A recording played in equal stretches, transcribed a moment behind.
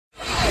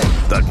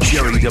The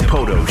Jerry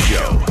Dipoto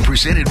Show,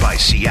 presented by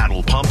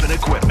Seattle Pump and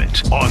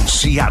Equipment on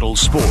Seattle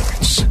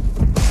Sports.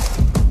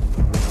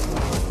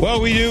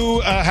 Well, we do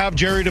have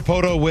Jerry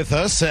Dipoto with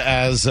us,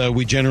 as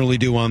we generally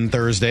do on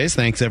Thursdays.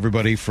 Thanks,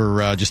 everybody,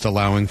 for just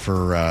allowing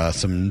for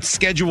some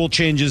schedule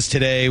changes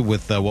today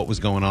with what was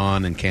going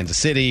on in Kansas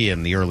City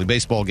and the early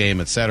baseball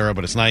game, et cetera.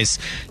 But it's nice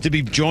to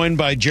be joined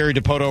by Jerry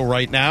Dipoto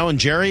right now. And,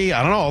 Jerry,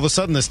 I don't know, all of a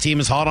sudden this team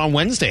is hot on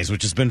Wednesdays,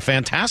 which has been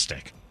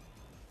fantastic.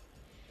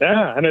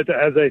 Yeah, and as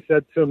I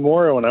said to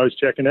Maura when I was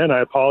checking in,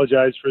 I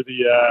apologize for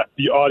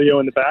the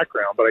audio in the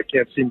background, but I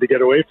can't seem to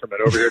get away from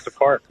it over here at the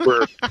park.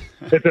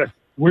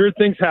 Weird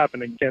things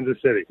happen in Kansas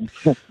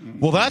City.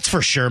 Well, that's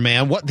for sure,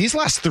 man. These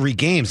last three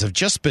games have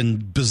just been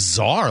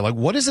bizarre. Like,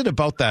 what is it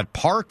about that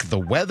park, the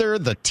weather,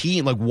 the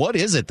team? Like, what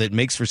is it that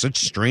makes for such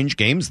strange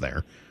games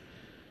there?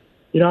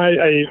 You know,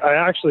 I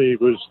actually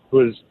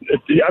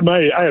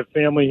I have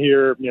family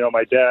here. You know,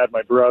 my dad,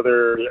 my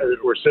brother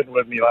were sitting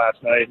with me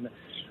last night, and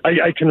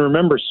I can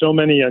remember so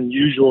many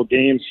unusual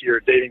games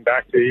here dating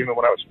back to even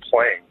when I was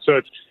playing.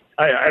 So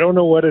I don't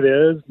know what it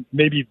is.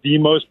 Maybe the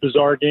most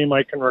bizarre game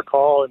I can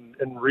recall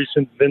in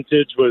recent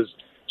vintage was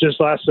just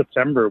last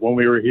September when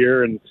we were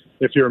here. And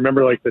if you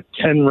remember, like the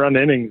 10-run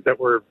innings that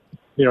were,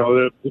 you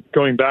know,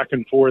 going back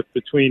and forth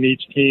between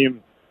each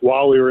team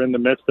while we were in the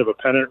midst of a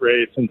pennant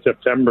race in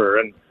September.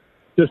 And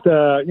just,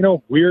 you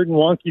know, weird and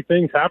wonky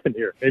things happen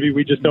here. Maybe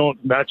we just don't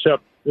match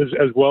up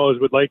as well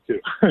as we'd like to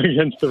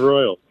against the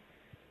Royals.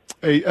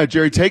 Hey,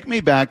 Jerry, take me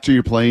back to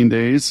your playing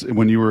days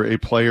when you were a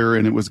player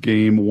and it was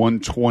game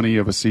 120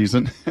 of a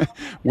season.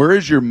 Where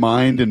is your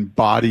mind and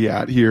body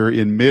at here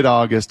in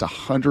mid-August,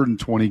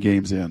 120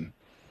 games in?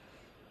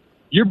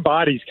 Your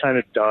body's kind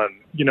of done,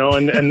 you know,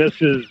 and this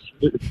is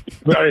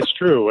it's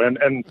true.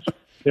 And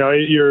you know,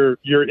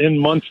 you're in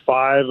month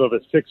 5 of a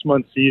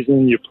 6-month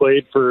season. You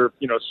played for,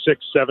 you know,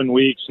 6-7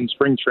 weeks in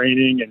spring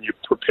training, and you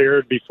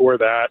prepared before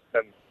that.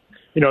 And,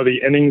 you know, the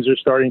innings are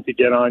starting to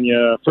get on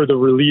you. For the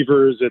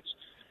relievers, it's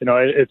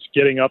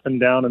getting up and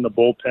down in the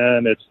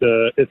bullpen. It's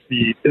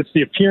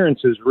the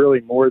appearances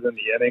really more than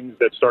the innings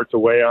that start to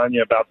weigh on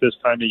you about this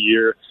time of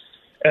year.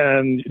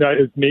 And you know,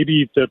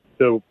 maybe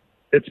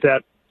it's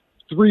that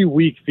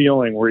 3-week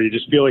feeling where you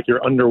just feel like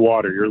you're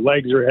underwater. Your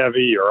legs are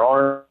heavy, your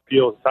arm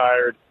feels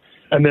tired,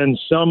 and then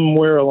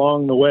somewhere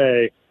along the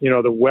way, you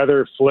know, the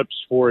weather flips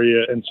for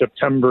you in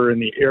September, and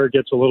the air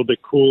gets a little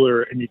bit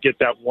cooler, and you get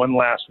that one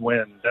last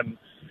wind,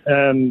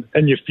 and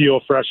you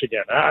feel fresh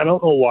again. I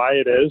don't know why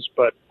it is,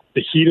 but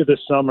the heat of the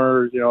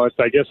summer, you know,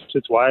 I guess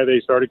it's why they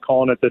started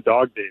calling it the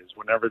dog days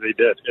whenever they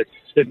did.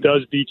 It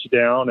does beat you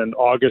down, and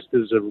August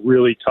is a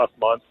really tough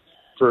month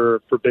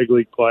for big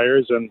league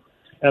players.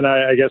 And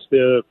I guess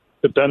the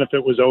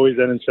benefit was always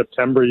that in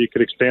September you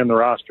could expand the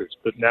rosters,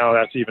 but now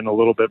that's even a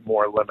little bit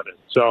more limited.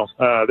 So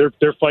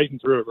they're fighting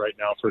through it right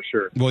now for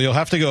sure. Well, you'll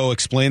have to go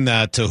explain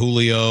that to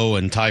Julio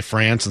and Ty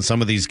France and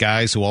some of these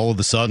guys who all of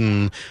a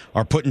sudden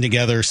are putting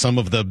together some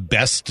of the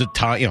best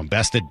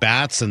at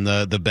bats and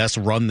the best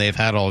run they've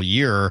had all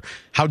year.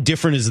 How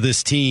different is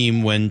this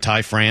team when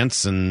Ty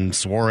France and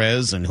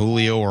Suarez and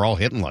Julio are all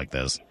hitting like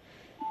this?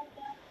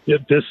 Yeah,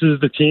 this is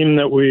the team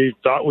that we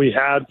thought we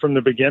had from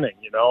the beginning,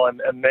 you know, and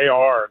they're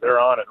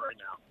on it right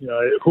now. You know,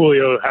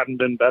 Julio hadn't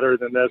been better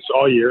than this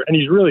all year, and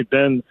he's really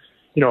been,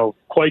 you know,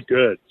 quite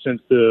good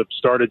since the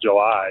start of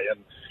July.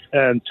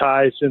 And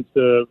Ty,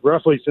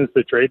 roughly since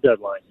the trade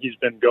deadline, he's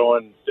been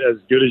going as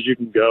good as you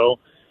can go.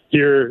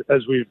 Here,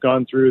 as we've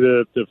gone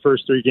through the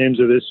first 3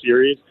 games of this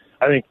series,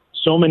 I think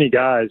so many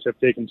guys have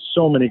taken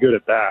so many good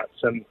at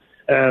bats,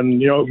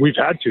 and you know, we've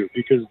had to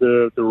because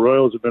the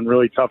Royals have been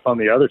really tough on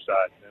the other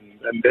side.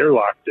 And they're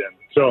locked in.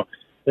 So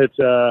it's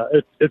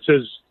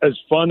as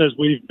fun as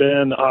we've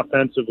been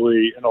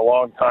offensively in a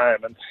long time.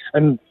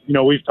 And you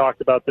know, we've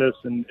talked about this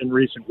in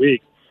recent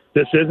weeks.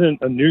 This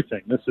isn't a new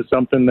thing. This is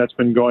something that's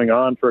been going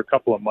on for a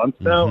couple of months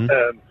now. Mm-hmm.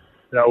 And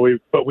you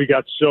know, we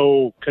got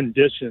so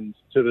conditioned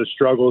to the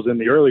struggles in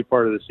the early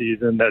part of the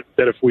season that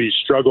if we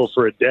struggle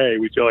for a day,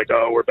 we feel like,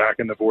 oh, we're back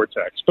in the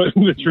vortex. But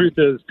the truth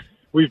is,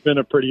 we've been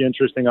a pretty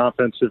interesting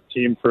offensive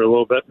team for a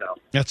little bit now.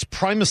 That's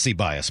primacy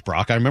bias,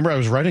 Brock. I remember I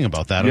was writing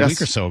about that a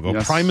week or so ago.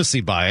 Yes. Primacy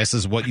bias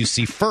is what you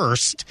see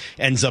first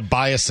ends up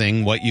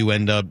biasing what you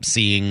end up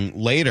seeing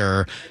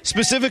later,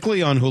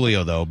 specifically on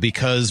Julio, though,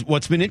 because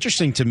what's been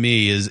interesting to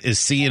me is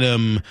seeing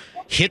him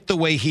hit the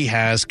way he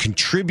has,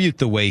 contribute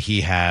the way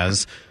he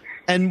has.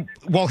 And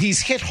while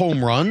he's hit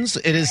home runs,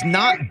 it has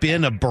not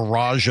been a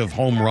barrage of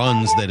home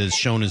runs that has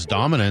shown his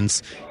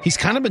dominance. He's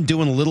kind of been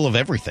doing a little of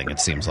everything, it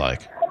seems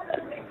like.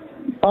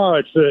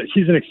 Oh,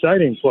 he's an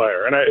exciting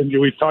player, and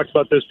we've talked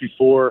about this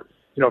before.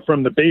 You know,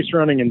 from the base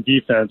running and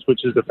defense,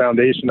 which is the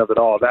foundation of it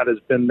all, that has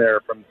been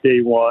there from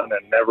day one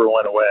and never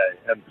went away.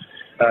 And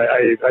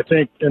I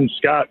think, and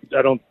Scott,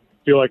 I don't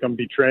feel like I'm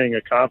betraying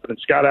a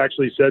confidence. Scott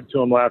actually said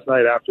to him last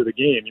night after the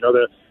game, you know,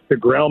 the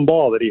ground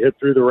ball that he hit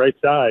through the right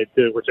side,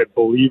 which I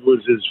believe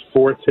was his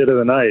 4th hit of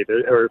the night,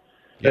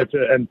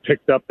 and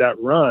picked up that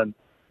run,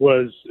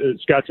 was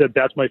Scott said,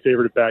 that's my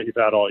favorite at bat you've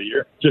had all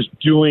year. Just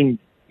doing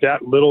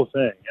that little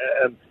thing,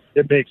 and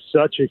it makes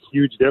such a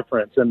huge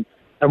difference. And you know, we've talked about this in recent weeks. This isn't a new thing. This is something that's been going on for a couple of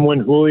months now. And And when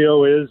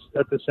Julio is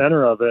at the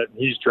center of it, and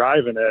he's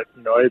driving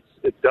it,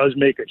 it does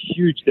make a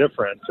huge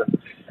difference.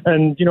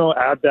 And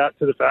add that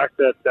to the fact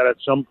that at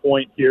some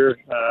point here,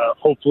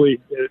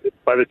 hopefully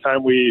by the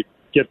time we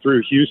get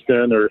through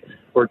Houston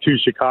or to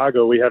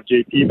Chicago, we have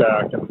JP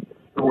back and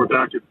we're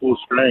back at full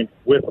strength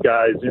with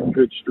guys in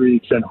good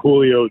streaks and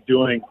Julio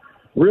doing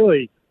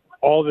really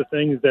all the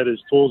things that his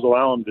tools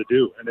allow him to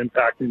do and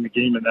impacting the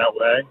game in that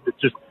way.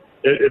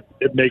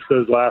 It makes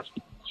those last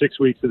 6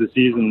 weeks of the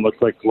season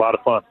look like a lot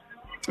of fun.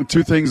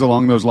 Two things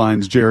along those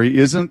lines, Jerry.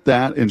 Isn't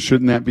that and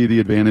shouldn't that be the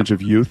advantage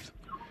of youth?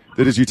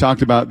 That as you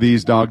talked about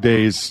these dog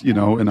days,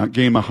 in a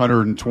game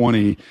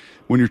 120,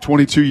 when you're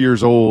 22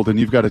 years old and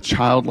you've got a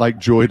childlike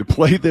joy to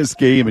play this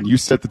game and you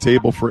set the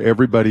table for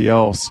everybody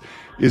else,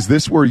 is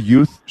this where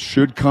youth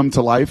should come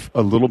to life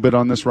a little bit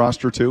on this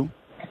roster too?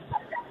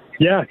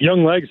 Yeah,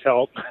 young legs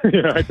help.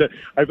 I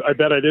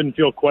bet I didn't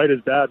feel quite as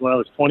bad when I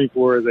was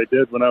 24 as I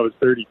did when I was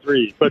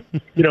 33. But,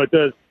 it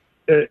does.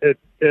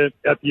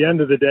 At the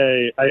end of the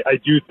day, I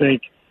do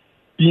think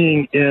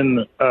being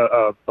in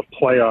a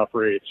playoff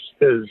race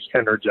is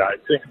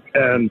energizing.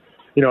 And,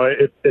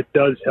 it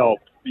does help,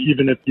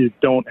 even if you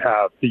don't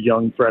have the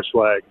young, fresh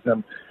legs.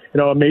 And,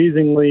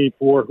 amazingly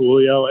for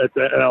Julio,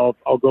 and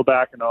I'll go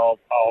back and I'll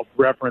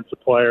reference a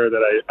player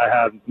that I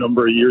had a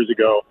number of years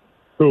ago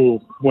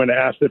who, when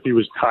asked if he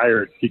was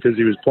tired because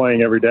he was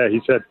playing every day, he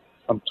said,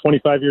 I'm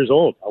 25 years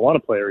old. I want to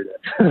play every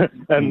day.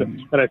 and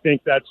I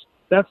think that's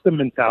the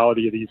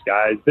mentality of these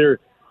guys. They're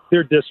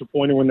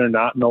disappointed when they're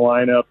not in the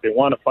lineup. They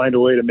want to find a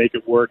way to make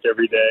it work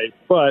every day.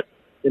 But,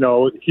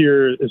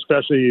 here,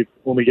 especially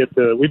when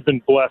we've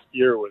been blessed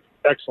here with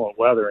excellent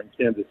weather in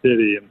Kansas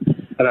City.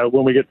 And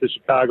when we get to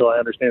Chicago, I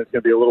understand it's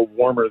going to be a little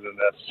warmer than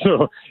this.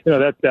 So,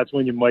 that's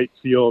when you might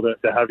feel the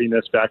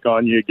heaviness back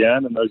on you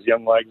again, and those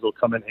young legs will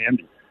come in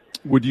handy.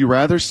 Would you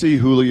rather see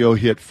Julio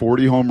hit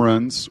 40 home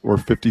runs or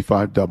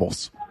 55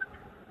 doubles?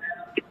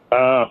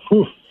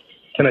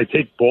 Can I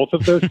take both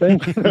of those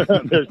things?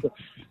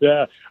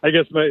 Yeah, I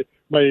guess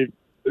my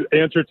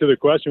answer to the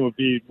question would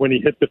be when he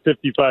hit the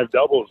 55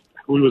 doubles,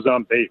 who was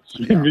on base?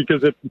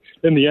 Because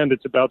in the end,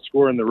 it's about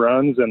scoring the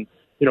runs. And,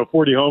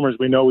 40 homers,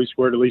 we know we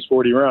scored at least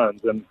 40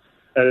 runs. And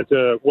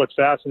what's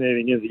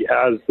fascinating is he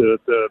has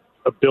the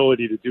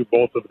ability to do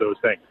both of those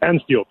things and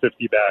steal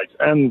 50 bags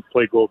and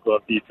play Gold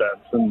Glove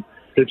defense. And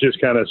it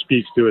just kind of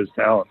speaks to his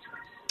talent.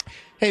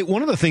 Hey,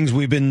 one of the things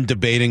we've been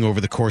debating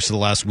over the course of the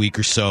last week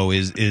or so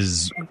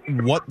is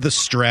what the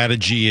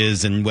strategy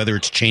is and whether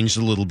it's changed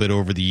a little bit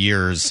over the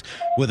years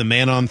with a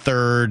man on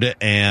third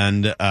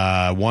and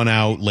one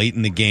out late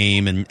in the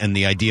game and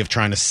the idea of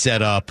trying to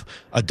set up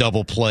a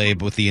double play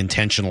with the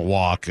intentional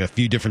walk. A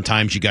few different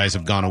times you guys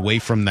have gone away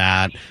from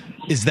that.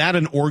 Is that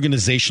an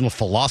organizational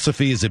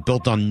philosophy? Is it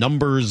built on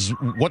numbers?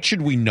 What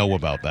should we know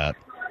about that?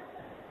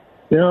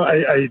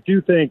 I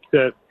do think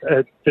that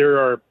there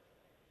are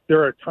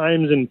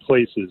times and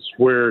places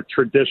where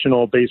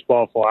traditional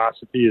baseball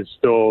philosophy is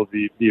still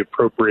the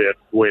appropriate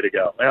way to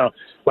go. Now,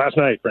 last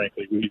night,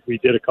 frankly, we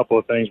did a couple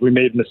of things. We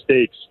made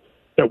mistakes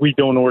that we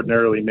don't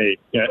ordinarily make,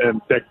 and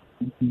that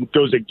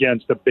goes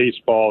against a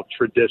baseball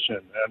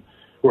tradition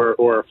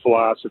or a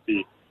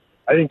philosophy.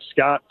 I think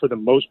Scott, for the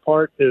most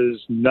part, is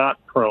not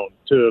prone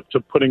to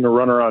putting a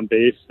runner on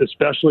base,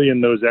 especially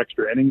in those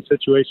extra inning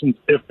situations,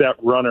 if that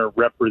runner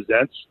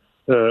represents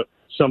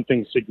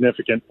something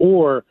significant,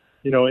 or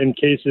in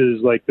cases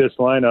like this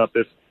lineup,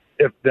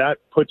 if that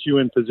puts you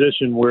in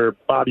position where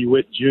Bobby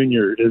Witt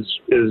Jr. is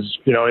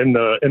in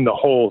the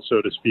hole,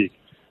 so to speak,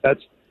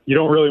 you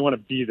don't really want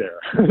to be there.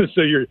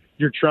 So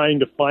you're trying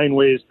to find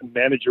ways to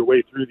manage your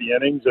way through the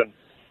innings,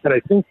 and I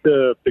think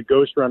the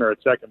ghost runner at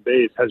second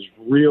base has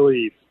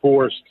really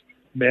forced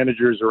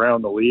managers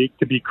around the league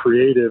to be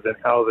creative in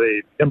how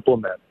they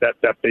implement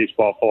that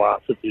baseball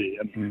philosophy.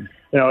 And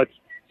it's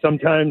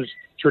sometimes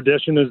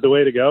tradition is the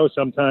way to go.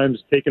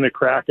 Sometimes taking a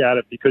crack at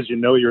it because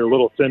you're a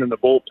little thin in the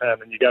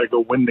bullpen and you got to go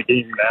win the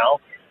game now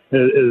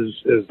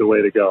is the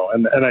way to go.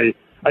 And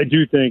I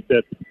do think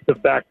that the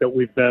fact that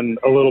we've been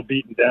a little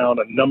beaten down,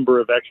 a number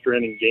of extra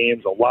inning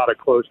games, a lot of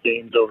close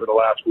games over the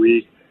last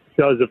week,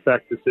 does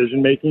affect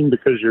decision making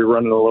because you're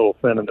running a little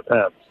thin in the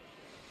pen.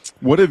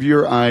 What have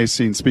your eyes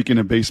seen, speaking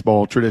of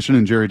baseball tradition,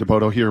 and Jerry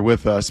Dipoto here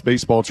with us,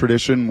 baseball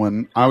tradition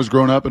when I was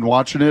growing up and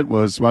watching it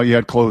was, you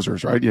had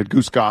closers, right? You had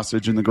Goose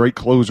Gossage and the great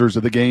closers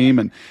of the game,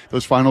 and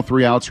those final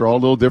three outs are all a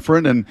little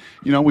different. And,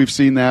 we've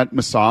seen that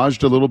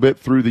massaged a little bit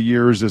through the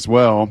years as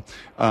well.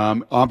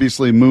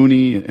 Obviously,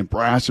 Mooney and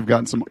Brash have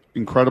gotten some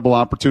incredible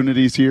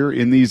opportunities here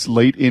in these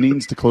late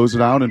innings to close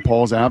it out in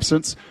Paul's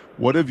absence.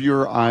 What have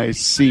your eyes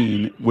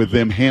seen with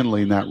them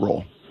handling that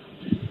role?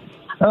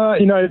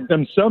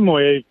 In some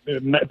way,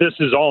 this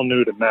is all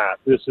new to Matt.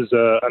 This is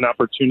an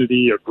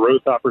opportunity, a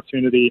growth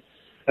opportunity.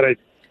 And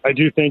I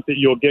do think that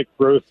you'll get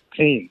growth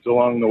pains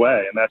along the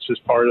way, and that's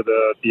just part of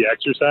the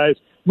exercise.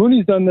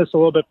 Mooney's done this a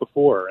little bit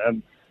before.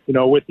 And,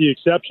 with the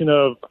exception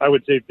of, I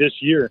would say this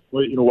year,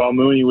 while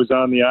Mooney was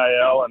on the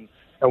IL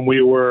and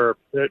we were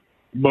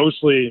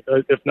mostly,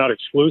 if not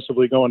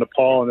exclusively, going to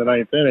Paul in the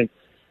ninth inning,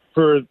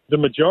 for the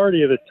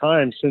majority of the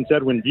time since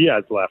Edwin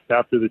Diaz left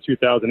after the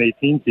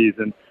 2018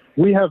 season,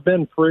 we have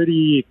been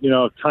pretty,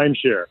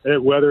 timeshare,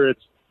 whether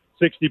it's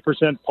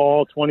 60%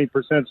 Paul,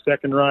 20%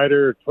 second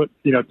rider,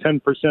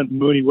 10%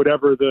 Mooney,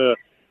 whatever the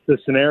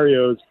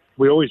scenarios,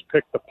 we always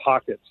pick the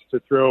pockets to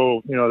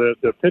throw,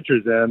 the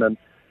pitchers in. And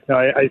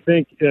I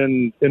think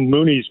in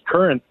Mooney's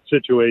current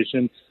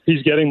situation,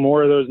 he's getting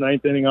more of those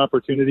ninth inning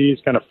opportunities,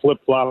 kind of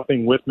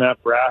flip-flopping with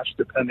Matt Brash,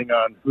 depending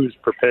on who's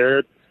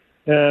prepared.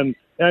 And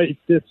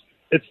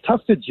it's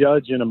tough to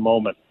judge in a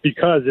moment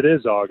because it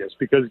is August,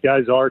 because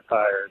guys are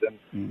tired.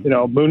 And,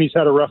 Mooney's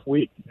had a rough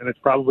week, and it's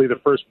probably the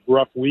first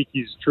rough week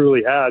he's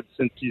truly had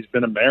since he's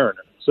been a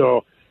Mariner.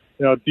 So,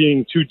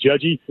 being too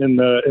judgy in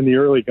the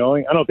early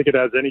going, I don't think it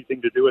has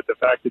anything to do with the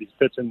fact that he's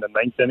pitching the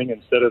ninth inning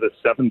instead of the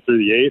seventh or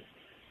the eighth.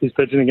 He's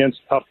pitching against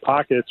tough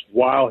pockets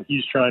while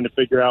he's trying to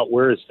figure out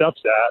where his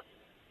stuff's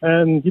at.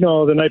 And,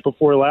 the night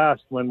before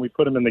last, when we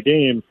put him in the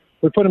game,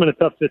 we put him in a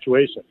tough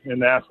situation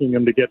and asking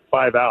him to get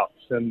 5 outs.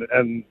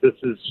 And this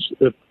is,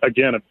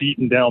 again, a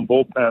beaten down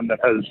bullpen that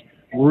has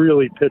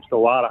really pitched a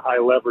lot of high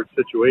leverage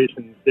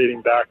situations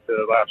dating back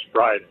to last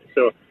Friday.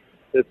 So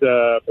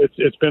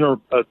it's been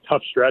a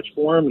tough stretch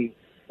for him. And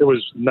it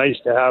was nice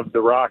to have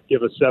The Rock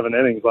give us 7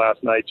 innings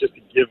last night just to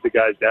give the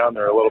guys down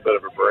there a little bit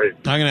of a break.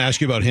 I'm going to ask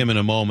you about him in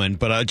a moment,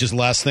 but just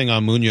last thing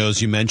on Munoz,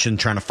 you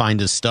mentioned trying to find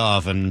his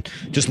stuff, and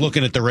just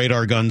looking at the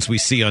radar guns we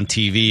see on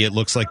TV, it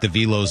looks like the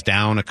velo's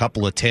down a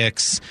couple of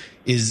ticks.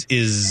 Is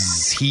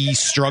he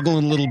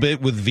struggling a little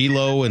bit with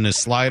velo and his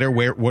slider?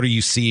 What are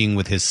you seeing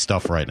with his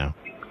stuff right now?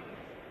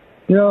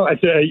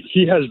 I'd say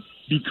he has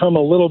become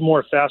a little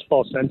more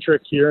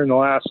fastball-centric here in the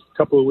last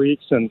couple of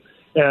weeks, and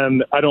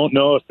I don't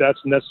know if that's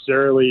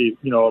necessarily,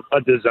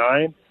 a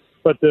design,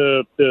 but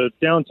the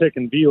downtick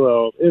in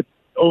velo,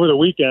 over the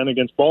weekend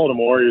against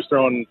Baltimore, he was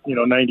throwing,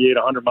 98,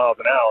 100 miles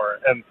an hour.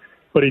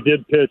 But he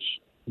did pitch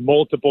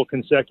multiple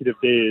consecutive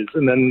days.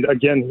 And then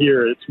again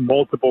here, it's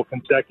multiple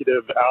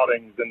consecutive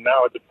outings. And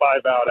now it's a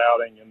 5-out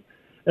outing.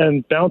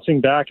 And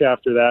bouncing back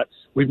after that,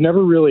 we've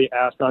never really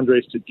asked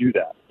Andres to do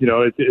that.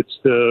 It's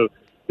the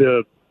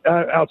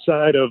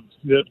outside of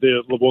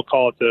the we'll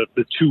call it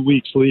the 2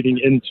 weeks leading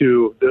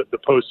into the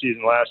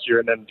postseason last year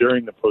and then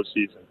during the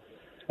postseason.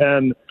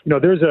 And,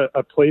 there's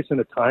a place and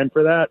a time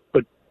for that,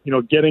 but,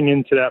 getting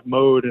into that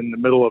mode in the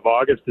middle of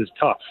August is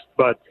tough.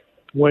 But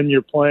when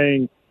you're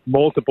playing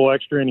multiple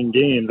extra inning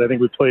games, I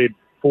think we played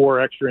 4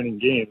 extra inning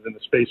games in the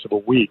space of a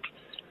week.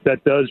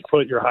 That does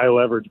put your high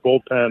leverage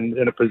bullpen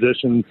in a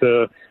position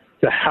to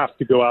have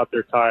to go out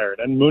there tired.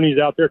 And Mooney's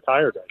out there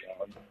tired right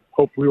now. And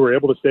hope we were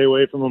able to stay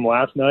away from him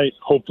last night.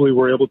 Hopefully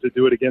we're able to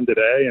do it again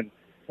today and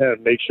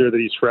make sure that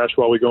he's fresh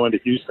while we go into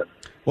Houston.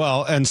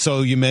 Well, and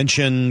so you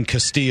mentioned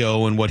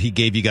Castillo and what he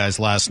gave you guys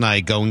last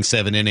night, going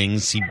 7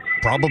 innings. He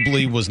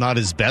probably was not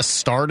his best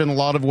start in a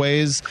lot of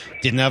ways,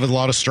 didn't have a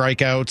lot of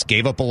strikeouts,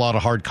 gave up a lot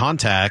of hard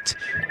contact.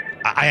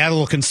 I had a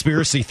little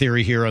conspiracy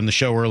theory here on the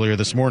show earlier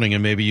this morning,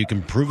 and maybe you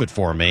can prove it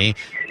for me.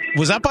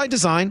 Was that by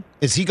design?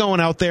 Is he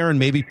going out there and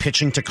maybe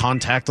pitching to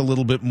contact a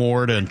little bit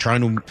more and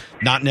trying to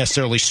not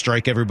necessarily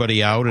strike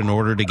everybody out in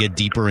order to get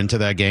deeper into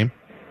that game?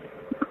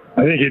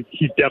 I think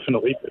he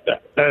definitely did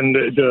that. And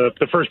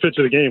the first pitch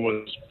of the game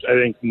was, I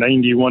think,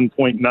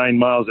 91.9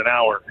 miles an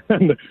hour.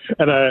 and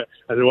I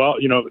said, well,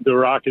 The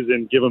Rock is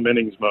in give him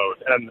innings mode.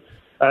 And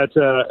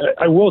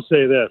I will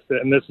say this,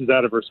 and this is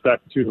out of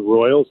respect to the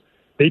Royals.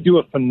 They do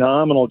a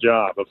phenomenal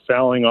job of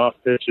fouling off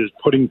pitches,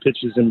 putting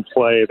pitches in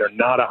play. They're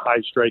not a high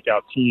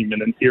strikeout team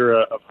in an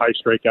era of high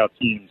strikeout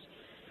teams.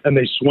 And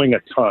they swing a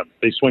ton.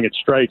 They swing at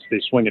strikes,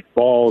 they swing at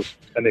balls,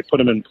 and they put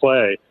them in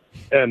play.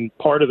 And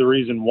part of the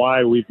reason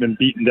why we've been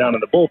beaten down in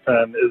the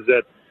bullpen is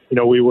that,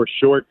 we were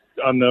short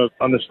on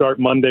the start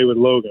Monday with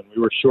Logan.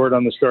 We were short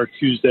on the start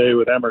Tuesday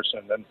with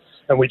Emerson.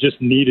 And we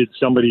just needed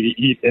somebody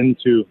to eat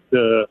into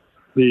the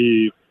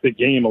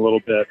game a little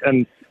bit.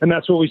 And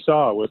that's what we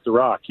saw with The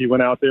Rock. He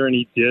went out there and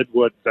he did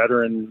what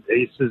veteran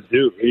aces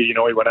do. He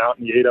went out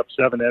and he ate up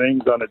 7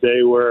 innings on a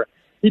day where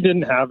he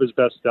didn't have his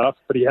best stuff,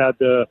 but he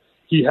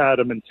had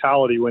a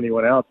mentality when he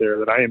went out there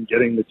that I am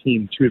getting the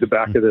team to the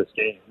back of this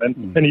game.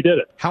 And he did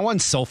it. How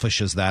unselfish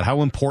is that?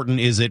 How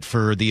important is it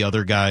for the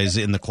other guys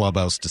in the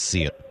clubhouse to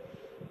see it?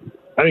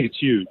 I think it's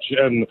huge.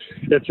 And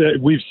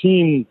we've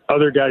seen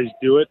other guys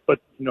do it, but,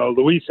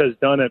 Luis has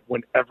done it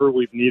whenever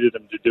we've needed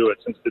him to do it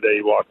since the day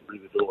he walked through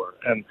the door.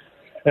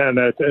 And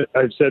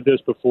I've said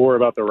this before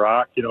about The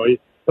Rock.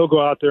 He'll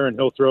go out there and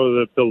he'll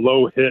throw the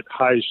low hit,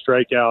 high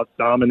strikeout,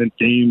 dominant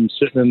game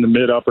sitting in the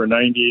mid upper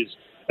 90s.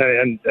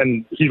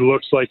 And he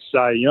looks like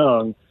Cy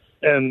Young,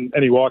 and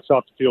he walks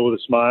off the field with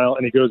a smile.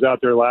 And he goes out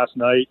there last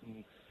night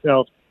and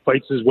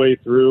fights his way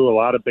through a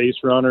lot of base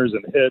runners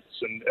and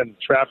hits and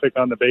traffic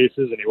on the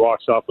bases, and he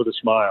walks off with a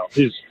smile.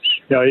 He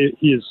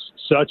is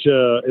such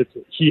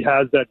he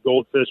has that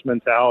goldfish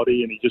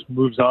mentality, and he just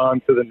moves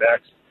on to the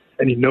next,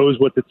 and he knows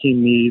what the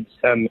team needs,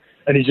 and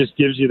he just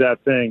gives you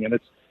that thing. And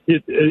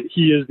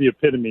he is the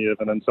epitome of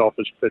an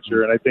unselfish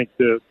pitcher, and I think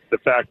the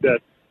fact that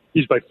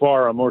he's by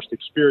far our most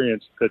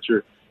experienced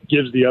pitcher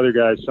gives the other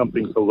guys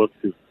something to look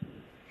to.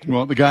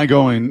 Well, the guy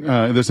going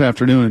this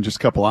afternoon in just a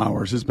couple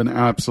hours has been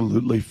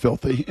absolutely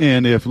filthy.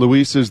 And if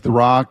Luis is The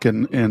Rock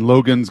and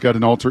Logan's got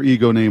an alter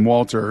ego named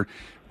Walter,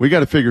 we got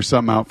to figure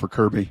something out for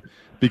Kirby,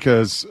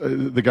 because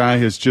the guy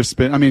has just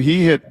been – I mean,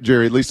 he hit,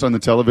 Jerry, at least on the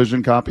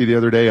television copy the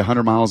other day,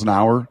 100 miles an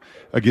hour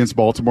against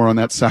Baltimore on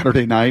that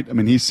Saturday night. I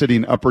mean, he's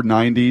sitting upper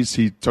 90s.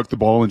 He took the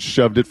ball and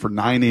shoved it for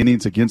 9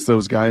 innings against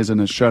those guys in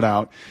a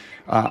shutout.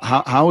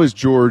 How is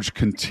George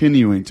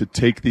continuing to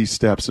take these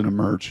steps and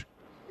emerge?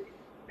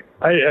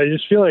 I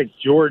just feel like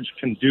George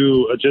can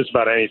do just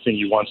about anything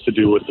he wants to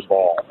do with the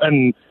ball,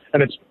 and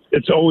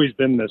it's always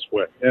been this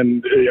way.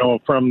 And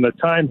from the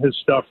time his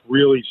stuff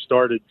really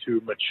started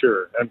to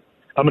mature, and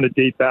I'm going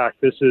to date back.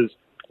 This is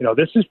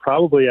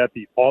probably at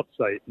the alt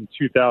site in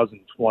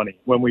 2020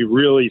 when we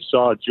really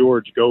saw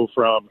George go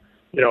from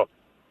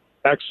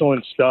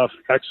excellent stuff,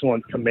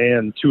 excellent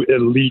command to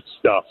elite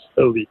stuff,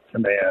 elite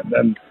command,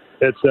 and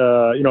it's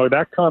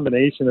that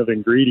combination of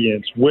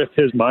ingredients with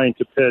his mind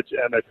to pitch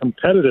and a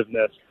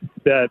competitiveness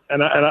that,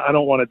 and I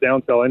don't want to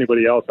downsell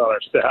anybody else on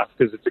our staff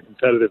because it's a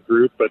competitive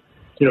group, but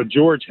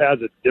George has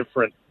a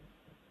different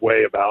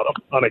way about him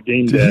on a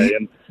game day.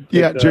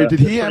 Jerry, did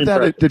he have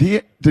that?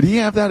 Did he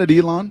have that at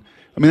Elon?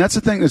 I mean, that's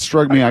the thing that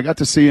struck me. I got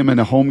to see him in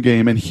a home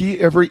game, and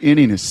every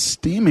inning is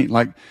steaming.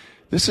 Like,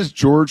 this is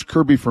George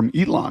Kirby from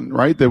Elon,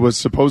 right? That was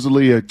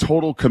supposedly a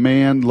total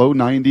command, low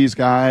 90s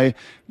guy.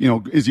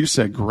 As you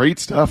said, great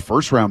stuff,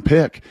 first-round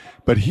pick.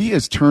 But he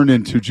has turned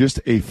into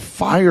just a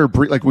fire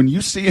breather. Like, when you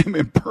see him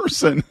in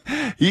person,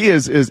 he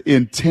is as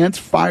intense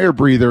fire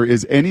breather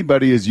as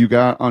anybody as you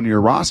got on your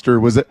roster.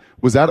 Was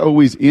that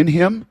always in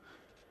him?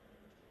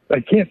 I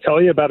can't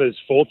tell you about his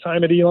full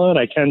time at Elon.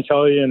 I can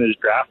tell you in his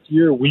draft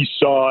year, we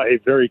saw a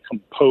very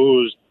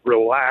composed,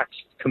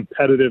 relaxed,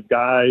 competitive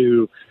guy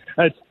who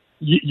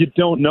you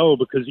don't know,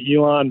 because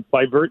Elon,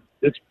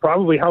 it's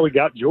probably how we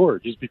got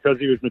George, is because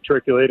he was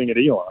matriculating at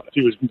Elon. If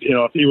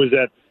he was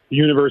at the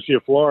University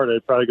of Florida,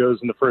 it probably goes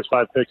in the first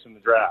 5 picks in the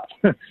draft,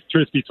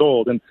 truth be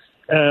told.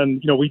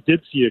 And we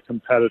did see a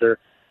competitor,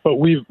 but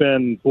we've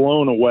been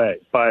blown away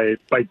by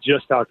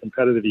just how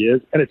competitive he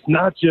is. And it's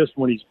not just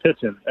when he's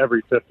pitching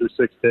every fifth or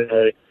sixth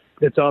day.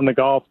 It's on the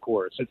golf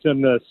course. It's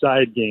in the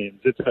side games.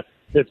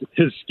 It's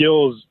his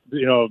skills,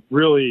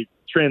 really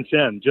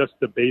transcend just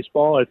the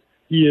baseball.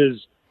 He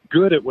is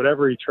good at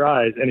whatever he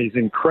tries, and he's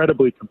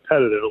incredibly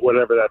competitive at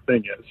whatever that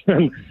thing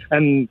is.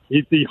 and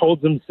he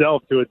holds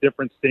himself to a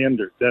different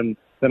standard than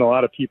a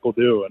lot of people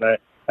do. And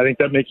I think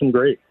that makes him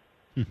great.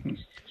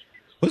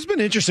 Well, it's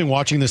been interesting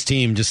watching this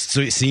team, just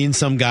seeing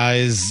some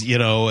guys,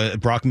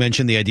 Brock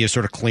mentioned the idea of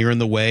sort of clearing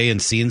the way and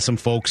seeing some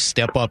folks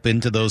step up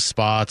into those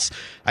spots.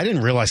 I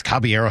didn't realize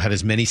Caballero had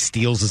as many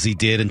steals as he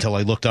did until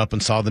I looked up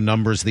and saw the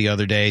numbers the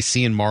other day.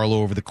 Seeing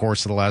Marlowe over the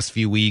course of the last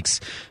few weeks,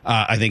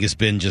 I think has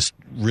been just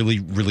really,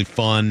 really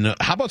fun.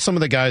 How about some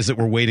of the guys that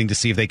we're waiting to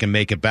see if they can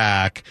make it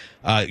back?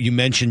 You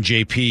mentioned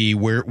JP.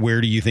 Where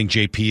do you think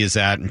JP is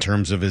at in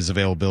terms of his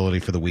availability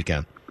for the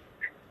weekend?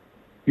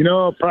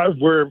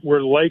 Probably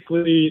we're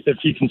likely, if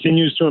he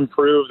continues to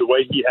improve the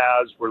way he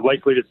has, we're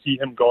likely to see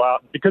him go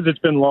out, because it's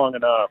been long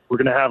enough. We're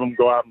going to have him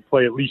go out and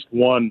play at least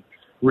one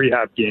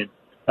rehab game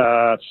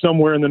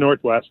somewhere in the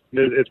Northwest.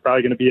 It's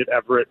probably going to be at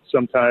Everett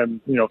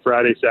sometime,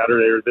 Friday,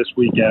 Saturday, or this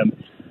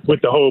weekend,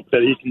 with the hope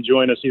that he can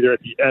join us either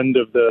at the end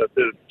of the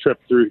trip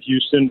through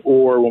Houston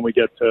or when we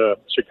get to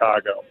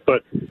Chicago.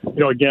 But,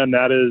 again,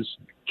 that is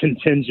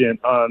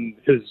contingent on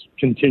his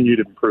continued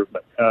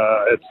improvement.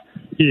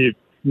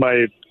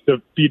 The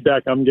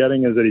feedback I'm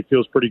getting is that he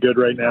feels pretty good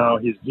right now.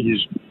 He's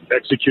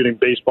executing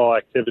baseball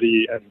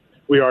activity, and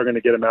we are going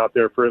to get him out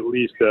there for at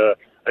least a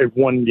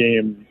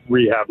one-game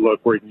rehab look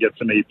where he can get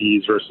some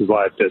ABs versus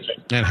live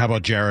pitching. And how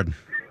about Jared?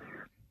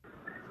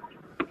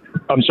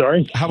 I'm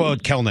sorry? How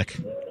about Kelnick?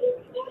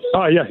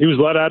 Oh, yeah, he was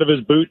let out of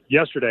his boot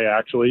yesterday,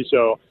 actually,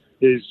 so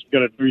he's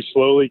going to very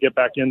slowly get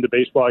back into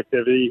baseball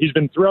activity. He's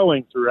been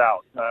throwing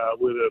throughout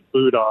with a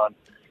boot on,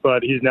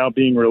 but he's now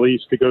being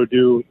released to go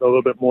do a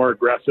little bit more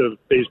aggressive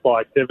baseball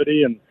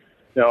activity. And,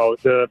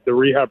 the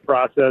rehab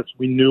process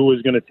we knew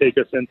was going to take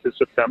us into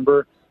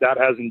September. That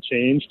hasn't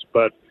changed,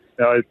 but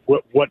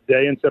what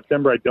day in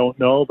September, I don't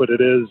know, but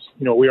it is,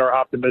 we are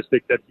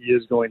optimistic that he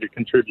is going to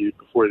contribute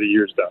before the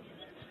year's done.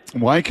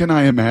 Why can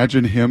I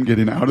imagine him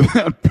getting out of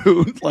that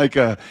boot like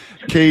a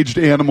caged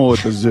animal at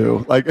the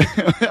zoo? Like,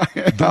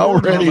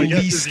 already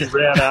he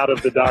ran out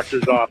of the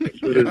doctor's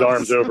office with his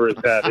arms over his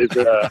head.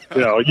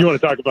 You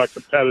want to talk about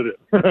competitive.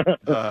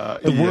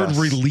 The word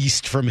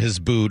released from his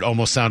boot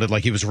almost sounded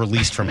like he was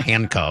released from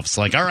handcuffs.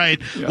 Like, all right,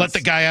 let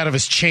the guy out of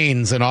his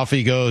chains, and off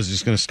he goes.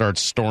 He's going to start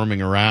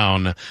storming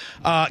around.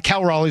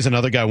 Cal Raleigh's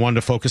another guy I wanted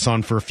to focus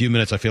on for a few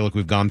minutes. I feel like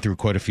we've gone through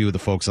quite a few of the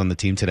folks on the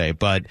team today,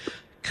 but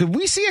could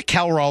we see a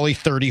Cal Raleigh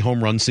 30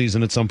 home run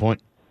season at some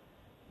point?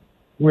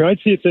 We might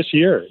see it this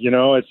year.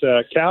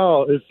 It's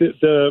Cal.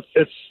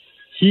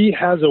 He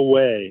has a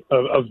way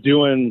of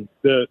doing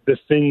the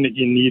thing that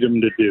you need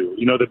him to do.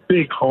 The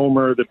big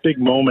homer, the big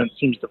moment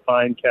seems to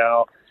find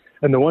Cal.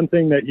 And the one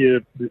thing that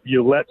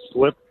you let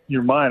slip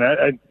your mind,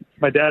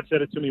 my dad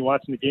said it to me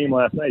watching the game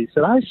last night. He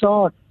said, I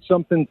saw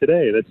something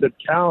today that said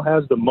Cal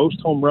has the most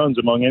home runs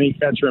among any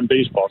catcher in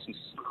baseball since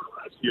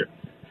last year.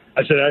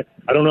 I said,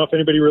 I don't know if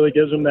anybody really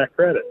gives him that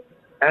credit.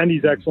 And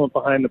he's excellent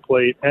behind the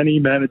plate, and he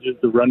manages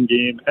the run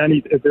game,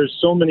 and there's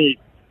so many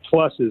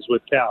pluses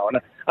with Cal. And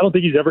I don't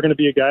think he's ever going to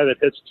be a guy that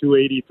hits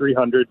 280,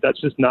 300.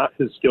 That's just not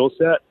his skill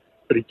set.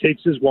 But he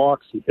takes his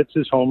walks, he hits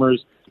his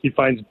homers, he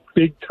finds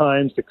big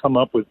times to come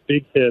up with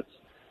big hits.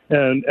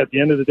 And at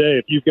the end of the day,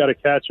 if you've got a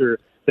catcher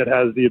that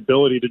has the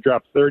ability to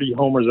drop 30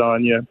 homers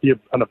on you, be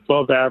an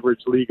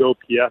above-average league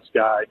OPS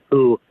guy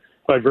who,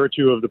 by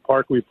virtue of the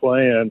park we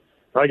play in,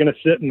 probably going to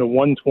sit in the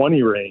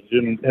 120 range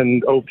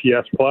in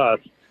OPS plus.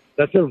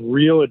 That's a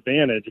real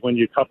advantage when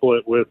you couple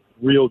it with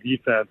real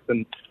defense.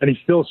 And he's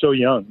still so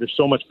young. There's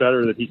so much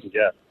better that he can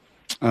get.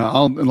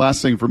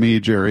 Last thing for me,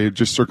 Jerry,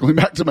 just circling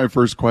back to my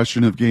first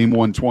question of game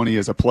 120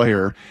 as a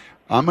player,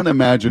 I'm going to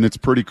imagine it's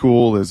pretty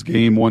cool as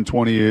game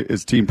 120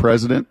 as team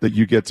president that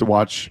you get to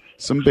watch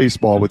some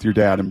baseball with your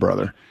dad and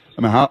brother.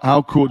 I mean,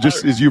 how cool,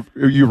 just as you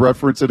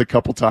referenced it a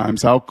couple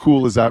times, how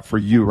cool is that for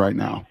you right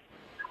now?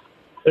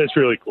 It's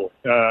really cool.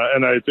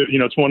 And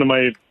it's one of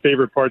my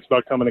favorite parts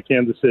about coming to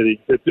Kansas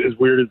City. It's as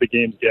weird as the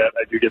games get.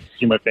 I do get to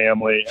see my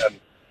family, and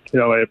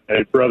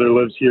my brother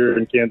lives here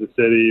in Kansas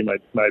City.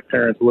 My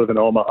parents live in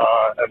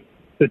Omaha, and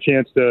the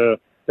chance to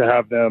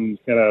have them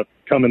kind of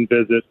come and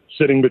visit,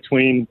 sitting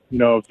between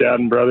dad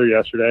and brother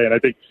yesterday. And I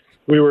think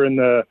we were in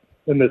the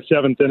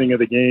seventh inning of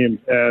the game,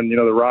 and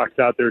the Rock's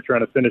out there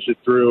trying to finish it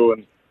through,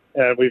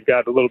 and we've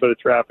got a little bit of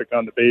traffic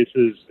on the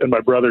bases, and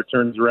my brother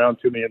turns around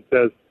to me and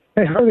says,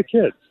 "Hey, how are the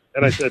kids?"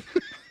 And I said,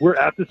 we're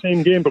at the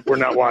same game, but we're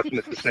not watching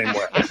it the same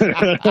way.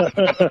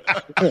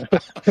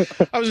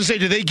 I was going to say,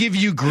 do they give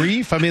you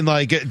grief? I mean,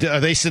 are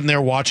they sitting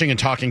there watching and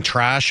talking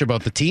trash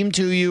about the team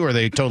to you? Are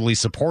they totally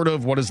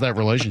supportive? What is that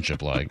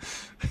relationship like?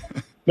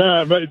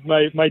 No,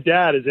 my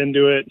dad is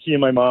into it. He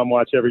and my mom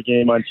watch every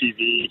game on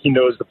TV. He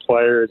knows the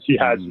players. He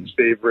has his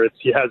favorites.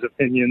 He has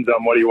opinions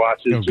on what he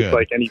watches, just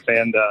like any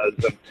fan does.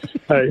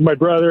 And my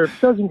brother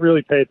doesn't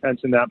really pay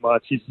attention that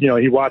much.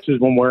 He watches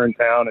when we're in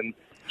town, and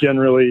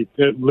generally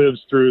it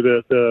lives through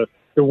the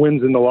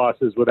wins and the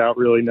losses without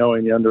really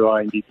knowing the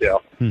underlying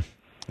detail.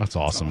 That's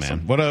awesome,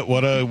 man. What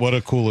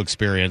a cool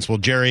experience. Well,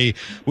 Jerry,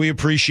 we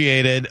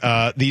appreciate it.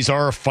 These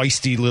are a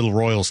feisty little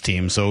Royals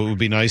team, so it would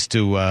be nice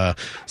to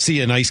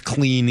see a nice,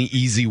 clean,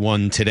 easy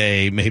one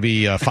today.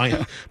 Maybe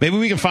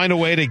we can find a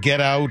way to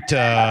get out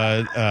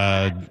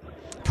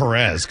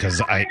Perez,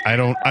 because I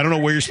don't know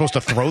where you're supposed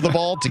to throw the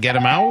ball to get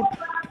him out.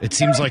 It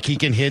seems like he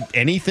can hit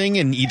anything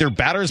in either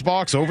batter's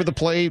box, over the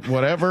plate,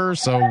 whatever.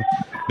 So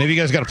maybe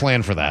you guys got a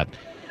plan for that.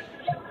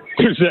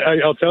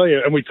 I'll tell you,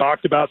 and we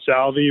talked about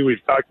Salvi.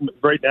 We've talked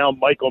right now.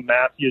 Michael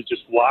Mathey is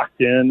just locked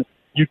in.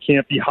 You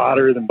can't be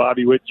hotter than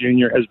Bobby Witt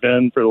Jr. has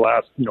been for the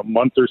last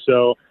month or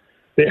so.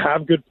 They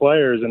have good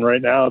players, and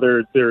right now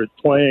they're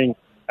playing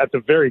at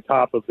the very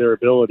top of their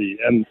ability.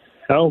 And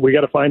we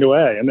got to find a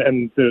way.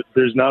 And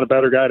there's not a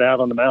better guy to have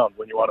on the mound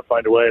when you want to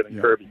find a way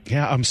than Kirby.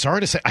 Yeah, I'm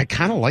sorry to say, I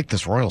kind of like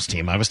this Royals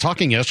team. I was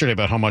talking yesterday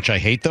about how much I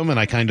hate them, and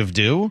I kind of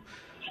do.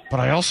 But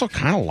I also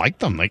kind of like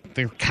them. I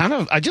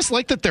just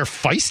like that they're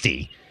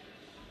feisty.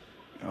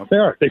 They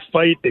are. They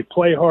fight. They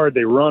play hard.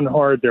 They run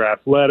hard. They're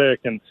athletic.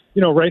 And,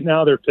 right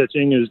now their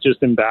pitching is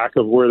just in back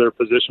of where their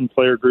position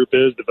player group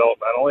is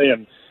developmentally.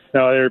 And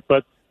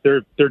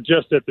they're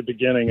just at the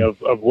beginning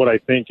of what I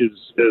think is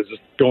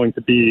going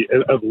to be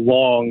a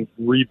long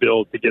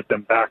rebuild to get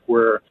them back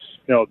where,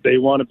 they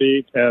want to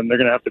be. And they're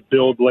going to have to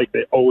build like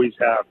they always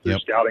have through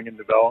scouting and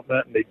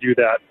development. And they do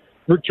that.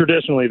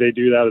 Traditionally, they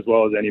do that as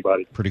well as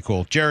anybody. Pretty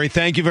cool. Jerry,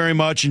 thank you very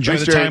much. Enjoy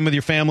the time with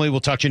your family. We'll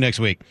talk to you next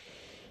week.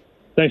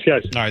 Thanks,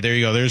 guys. All right, there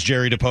you go. There's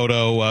Jerry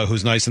Dipoto,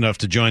 who's nice enough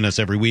to join us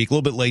every week. A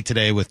little bit late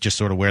today with just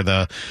sort of where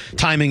the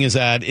timing is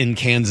at in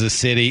Kansas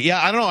City.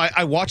 Yeah, I don't know.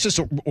 I watched this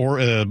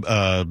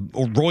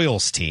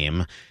Royals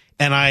team,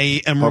 and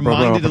I am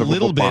reminded a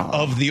little bit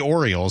of the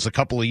Orioles a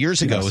couple of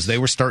years ago as they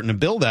were starting to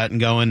build that and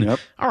going, all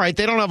right,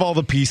 they don't have all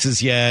the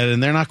pieces yet,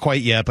 and they're not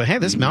quite yet, but hey,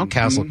 this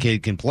Mountcastle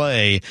kid can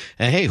play.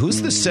 And hey,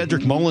 who's this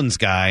Cedric Mullins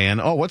guy?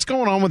 And what's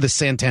going on with this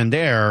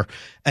Santander?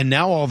 And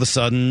now all of a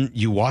sudden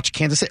you watch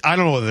Kansas City. I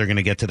don't know whether they're going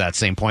to get to that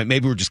same point.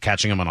 Maybe we're just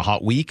catching them on a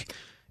hot week,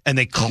 and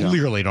they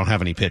clearly don't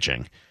have any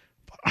pitching.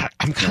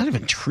 I'm kind of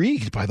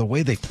intrigued by the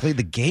way they play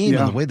the game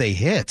and the way they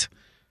hit.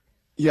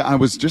 Yeah, I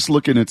was just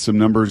looking at some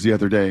numbers the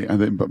other day. I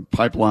think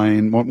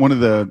Pipeline, one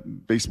of the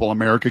Baseball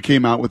America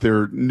came out with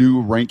their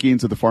new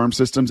rankings of the farm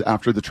systems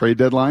after the trade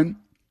deadline.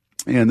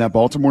 And that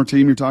Baltimore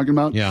team you're talking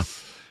about? Yeah,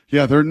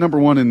 they're number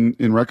one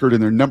in record,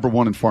 and they're number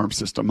one in farm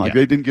system. They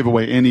didn't give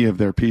away any of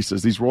their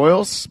pieces. These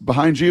Royals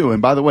behind you.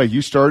 And by the way,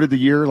 you started the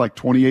year like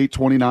 28,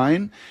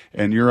 29,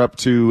 and you're up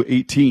to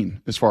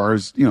 18 as far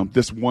as,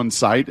 this one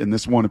site and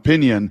this one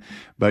opinion.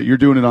 But you're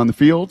doing it on the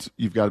field.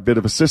 You've got a bit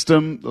of a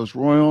system. Those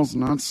Royals,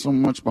 not so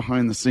much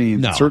behind the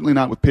scenes. No. Certainly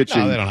not with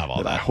pitching. No, they don't have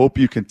all that. I hope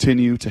you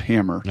continue to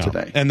hammer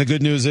today. And the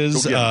good news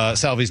is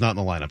Salvi's not in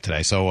the lineup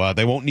today, so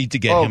they won't need to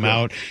get him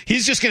out.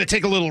 He's just going to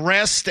take a little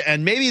rest,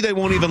 and maybe they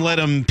won't even let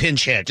him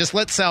pinch hit. Just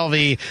let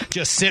Salvi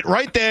just sit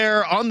right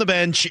there on the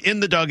bench in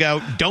the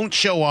dugout. Don't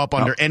show up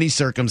under any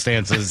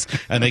circumstances,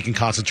 and they can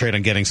concentrate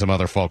on getting some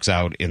other folks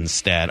out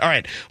instead. All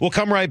right, we'll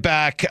come right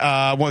back.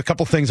 A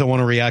couple things I want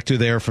to react to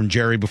there from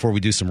Jerry before we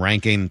do some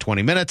ranking in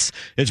 20 minutes.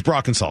 It's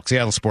Brock and Salk,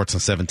 Seattle Sports on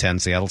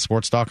 710,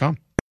 seattlesports.com.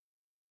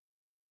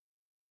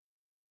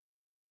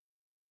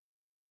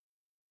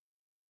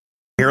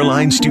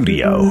 Airline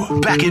Studio.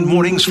 Back in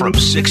mornings from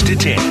 6 to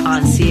 10.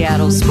 On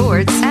Seattle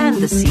Sports and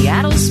the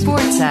Seattle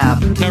Sports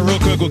app. Now, real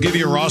quick, we'll give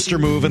you a roster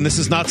move, and this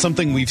is not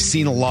something we've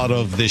seen a lot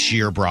of this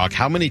year, Brock.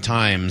 How many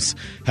times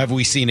have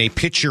we seen a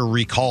pitcher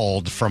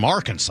recalled from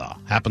Arkansas?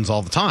 Happens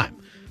all the time.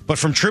 But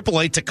from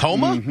AAA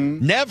Tacoma?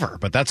 Never.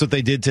 But that's what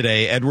they did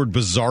today. Edward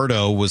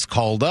Bizzardo was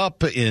called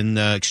up in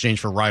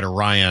exchange for Ryder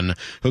Ryan,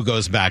 who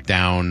goes back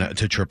down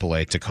to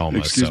AAA Tacoma.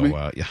 Excuse me?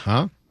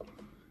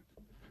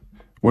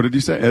 What did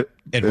you say?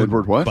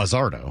 Edward what?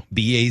 Bizzardo.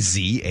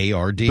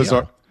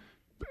 Bazardo.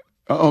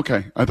 Oh,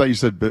 okay. I thought you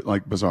said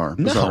like bizarre.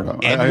 No, Bizzardo.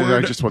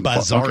 Edward I just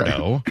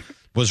Bizzardo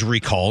was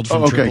recalled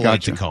from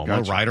AAA Tacoma.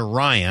 Gotcha. Ryder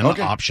Ryan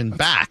optioned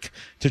back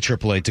to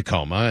AAA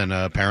Tacoma, and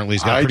apparently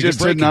he's got a pretty good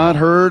breaking I just had not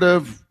heard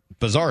of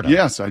Bizzardo.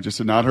 Yes, I just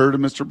had not heard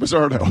of Mr.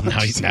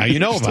 Bizzardo. Now you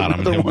know about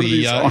him.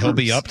 He'll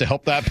be up to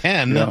help that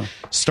pen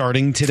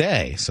starting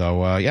today.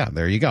 So,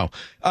 there you go.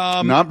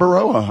 Not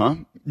Baroa, huh?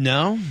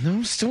 No,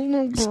 still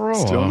no Baroa.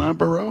 Still not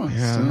Baroa.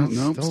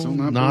 Yeah, still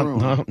not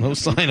Baroa. No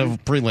sign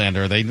of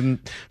Prelander. They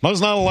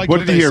must not like what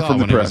what did you hear saw from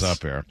the when press? He was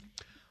up here.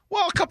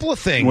 Well, a couple of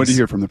things. What did you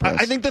hear from the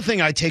press? I think the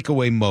thing I take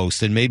away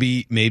most, and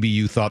maybe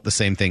you thought the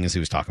same thing as he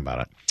was talking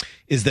about it,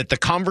 is that the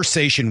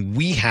conversation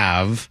we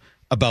have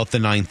about the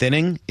ninth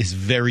inning is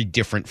very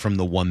different from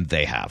the one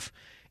they have.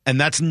 And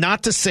that's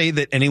not to say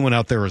that anyone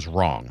out there is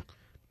wrong.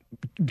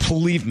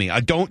 Believe me,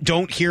 I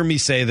don't hear me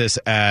say this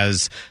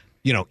as,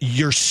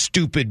 you're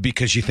stupid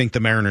because you think the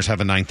Mariners have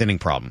a ninth inning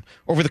problem.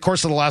 Over the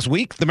course of the last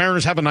week, the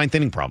Mariners have a ninth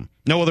inning problem.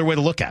 No other way to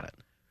look at it.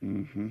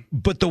 Mm-hmm.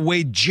 But the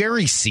way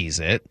Jerry sees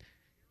it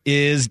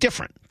is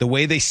different. The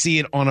way they see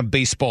it on a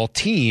baseball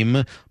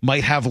team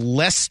might have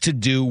less to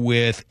do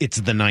with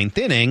it's the ninth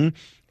inning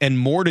and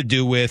more to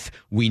do with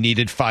we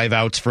needed 5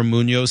 outs from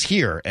Munoz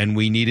here, and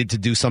we needed to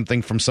do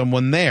something from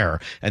someone there,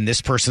 and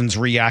this person's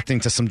reacting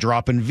to some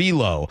drop in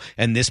velo,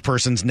 and this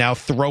person's now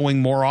throwing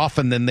more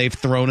often than they've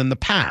thrown in the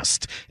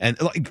past. And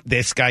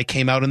this guy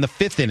came out in the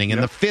 5th inning,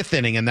 the 5th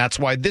inning, and that's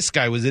why this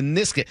guy was in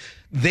this game.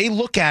 They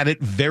look at it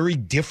very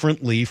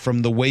differently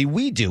from the way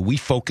we do. We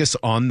focus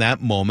on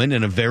that moment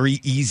in a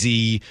very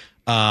easy,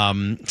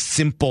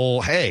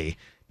 simple, hey,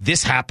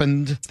 this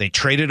happened. They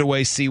traded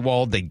away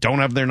Sewald. They don't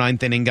have their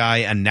ninth inning guy,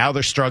 and now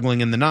they're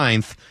struggling in the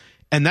ninth.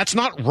 And that's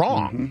not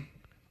wrong,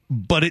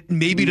 but it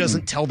maybe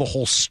doesn't tell the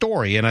whole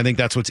story. And I think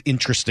that's what's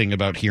interesting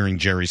about hearing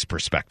Jerry's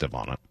perspective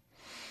on it.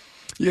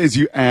 Yeah, as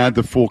you add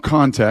the full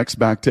context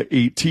back to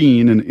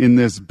 18 and in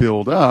this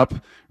build up,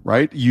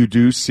 right, you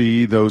do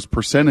see those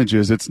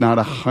percentages. It's not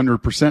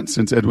 100%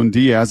 since Edwin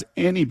Diaz,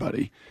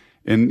 anybody.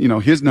 And,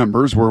 his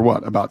numbers were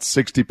about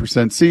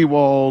 60%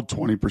 Sewald,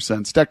 20%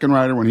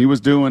 Steckenrider when he was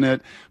doing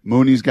it.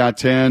 Mooney's got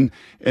 10.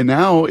 And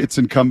now it's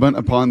incumbent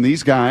upon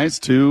these guys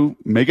to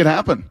make it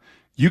happen.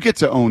 You get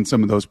to own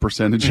some of those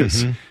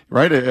percentages,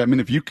 right? I mean,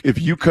 if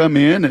you come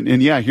in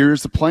and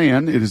here's the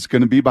plan. It is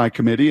going to be by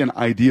committee. And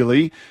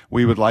ideally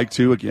we would like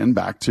to, again,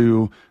 back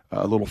to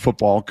a little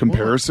football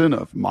comparison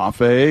of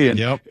Maffei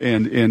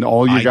and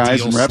all you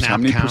guys and reps. How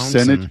many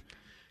percentage?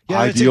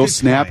 Ideal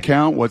snap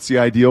count. What's the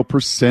ideal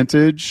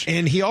percentage?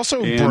 And he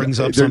also brings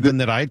up something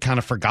that I had kind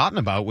of forgotten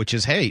about, which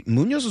is, hey,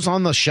 Munoz was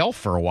on the shelf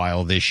for a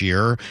while this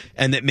year,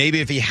 and that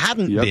maybe if he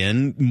hadn't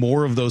been,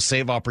 more of those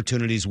save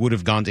opportunities would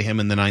have gone to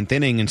him in the ninth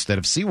inning instead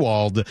of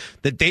Sewald.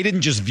 That they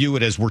didn't just view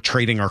it as we're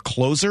trading our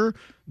closer.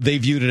 They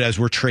viewed it as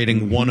we're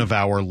trading one of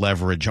our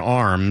leverage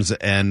arms.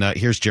 And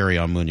here's Jerry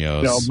on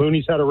Munoz.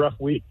 Mooney's had a rough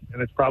week,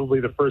 and it's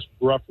probably the first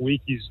rough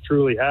week he's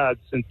truly had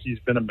since he's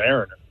been a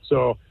Mariner.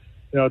 So,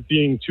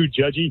 being too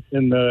judgy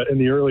in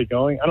the early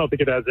going, I don't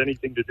think it has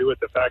anything to do with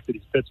the fact that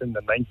he's pitching the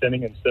ninth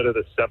inning instead of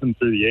the 7th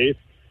through the 8th.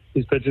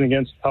 He's pitching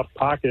against tough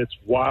pockets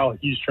while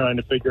he's trying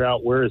to figure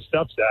out where his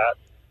stuff's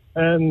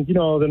at. And,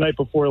 the night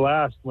before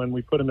last, when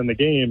we put him in the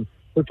game,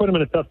 we put him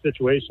in a tough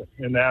situation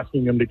and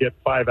asking him to get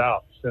 5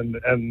 outs.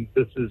 And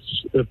this is,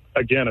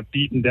 again, a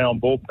beaten down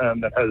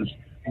bullpen that has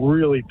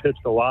really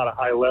pitched a lot of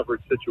high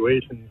leverage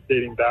situations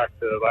dating back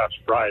to last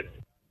Friday.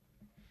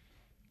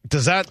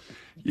 Does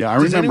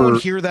remember. Anyone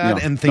hear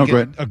that and think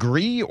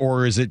agree,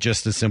 or is it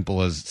just as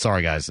simple as,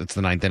 sorry guys, it's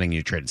the ninth inning,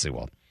 you traded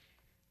Sewald?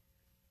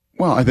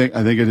 Well, I think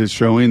it is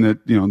showing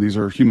that, these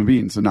are human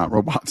beings and not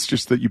robots,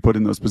 just that you put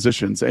in those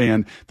positions,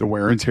 and the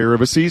wear and tear of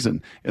a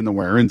season and the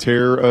wear and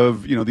tear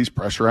of, these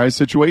pressurized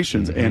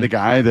situations, and a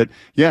guy that,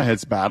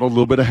 has battled a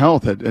little bit of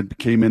health, had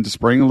came into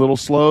spring a little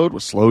slowed,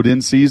 was slowed in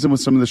season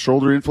with some of the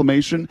shoulder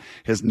inflammation,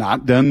 has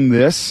not done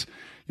this.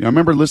 I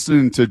remember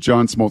listening to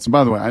John Smoltz. And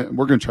by the way,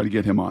 we're going to try to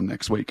get him on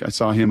next week. I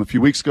saw him a few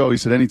weeks ago. He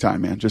said,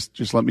 anytime, man,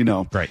 just let me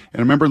know. Right.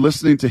 And I remember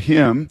listening to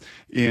him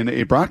in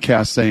a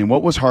broadcast saying,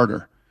 what was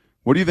harder,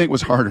 What do you think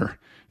was harder?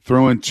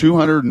 Throwing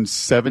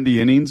 270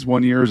 innings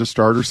one year as a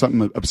starter,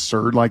 something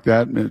absurd like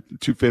that,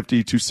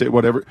 250, 260,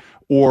 whatever,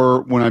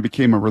 or when I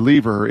became a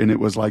reliever and it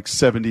was like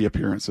 70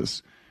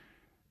 appearances.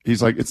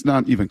 He's like, it's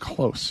not even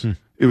close.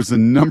 It was the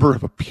number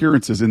of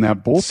appearances in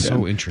that bullpen.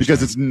 So interesting.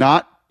 Because it's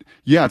not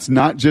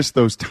just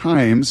those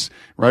times,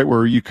 right,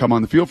 where you come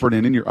on the field for an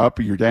inning, you're up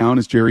or you're down,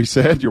 as Jerry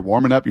said, you're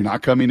warming up, you're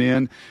not coming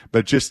in,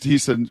 but just, he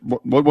said,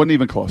 wasn't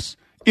even close.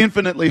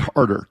 Infinitely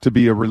harder to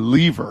be a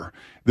reliever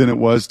than it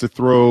was to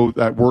throw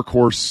that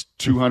workhorse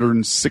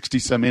 260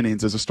 some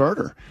innings as a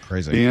starter.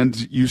 Crazy.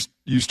 And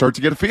you start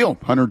to get a feel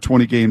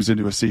 120 games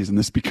into a season.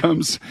 This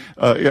becomes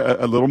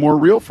a little more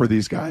real for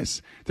these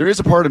guys. There is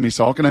a part of me,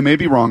 Salk, and I may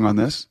be wrong on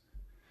this,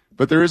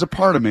 but there is a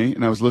part of me,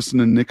 and I was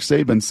listening to Nick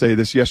Saban say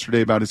this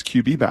yesterday about his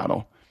QB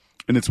battle,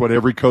 and it's what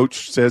every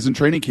coach says in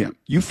training camp.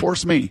 You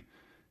force me.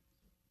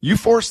 You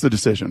force the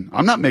decision.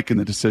 I'm not making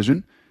the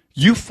decision.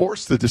 You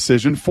force the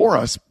decision for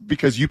us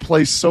because you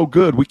play so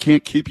good, we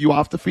can't keep you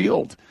off the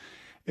field.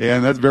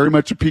 And that's very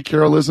much a Pete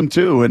Carrollism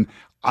too. And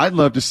I'd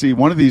love to see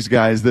one of these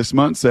guys this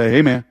month say,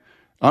 hey man,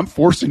 I'm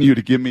forcing you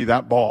to give me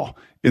that ball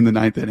in the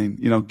ninth inning.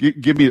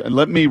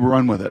 Let me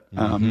run with it.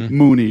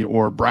 Mooney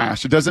or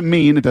Brash. It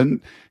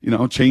doesn't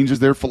changes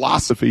their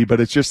philosophy, but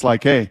it's just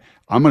like, hey,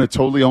 I'm going to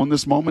totally own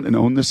this moment and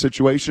own this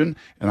situation,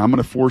 and I'm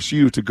going to force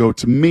you to go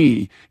to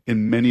me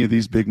in many of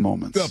these big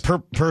moments.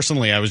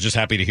 Personally, I was just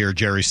happy to hear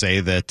Jerry say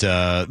that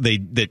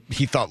that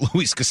he thought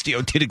Luis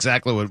Castillo did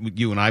exactly what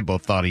you and I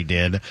both thought he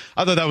did.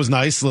 I thought that was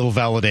nice, little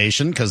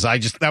validation, because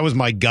that was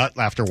my gut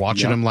after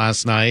watching him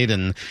last night.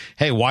 And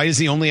hey, why does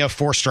he only have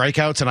 4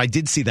 strikeouts? And I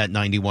did see that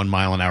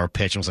 91-mile-an-hour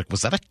pitch. I was like,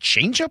 was that a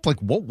changeup? Like,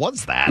 what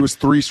was that? It was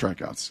 3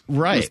 strikeouts.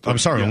 Right. I'm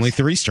sorry, only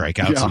 3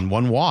 strikeouts and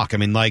 1 walk. I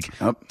mean,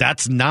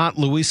 that's not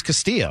Luis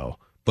Castillo.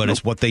 But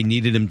it's what they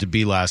needed him to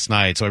be last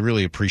night. So I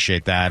really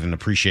appreciate that and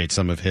appreciate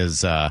some of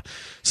his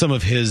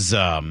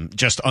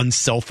just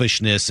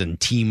unselfishness and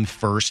team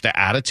first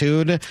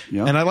attitude.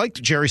 Yep. And I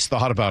liked Jerry's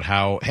thought about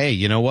how, hey,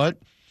 you know what?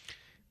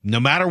 No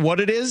matter what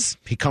it is,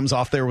 he comes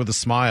off there with a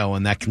smile,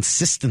 and that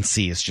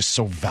consistency is just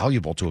so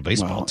valuable to a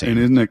baseball team. And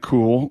isn't it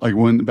cool? Like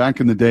back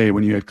in the day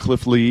when you had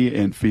Cliff Lee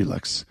and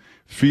Felix.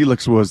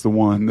 Felix was the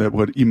one that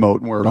would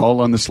emote and wear it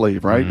all on the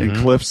sleeve, right? Mm-hmm. And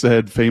Cliff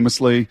said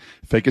famously,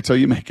 fake it till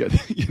you make it.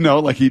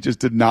 He just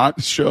did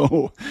not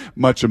show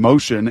much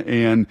emotion.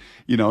 And,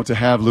 to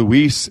have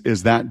Luis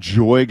is that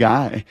joy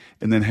guy,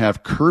 and then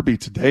have Kirby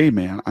today,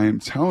 man, I am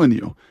telling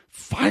you,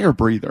 fire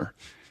breather.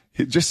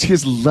 Just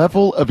his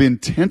level of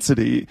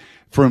intensity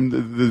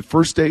from the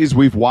first days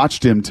we've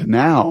watched him to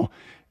now,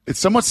 it's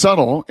somewhat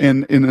subtle.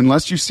 And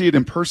unless you see it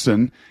in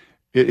person,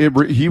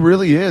 he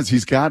really is.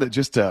 He's got it.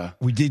 Just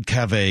we did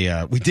have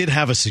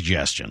a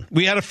suggestion.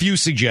 We had a few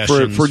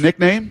suggestions for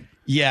nickname.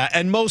 Yeah,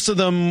 and most of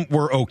them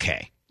were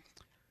okay.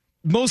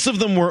 Well,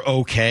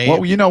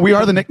 we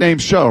are the nickname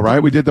show, right?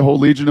 We did the whole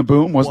Legion of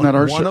Boom. Wasn't that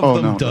our show?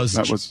 One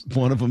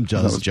of them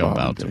does jump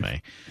out to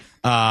me.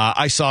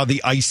 I saw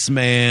the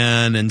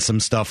Iceman and some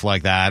stuff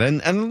like that,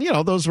 and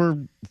those were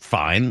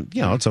fine.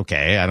 It's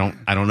okay. I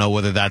don't know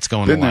whether that's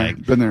going been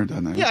there and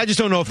done that. Yeah, I just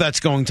don't know if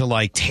that's going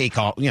to take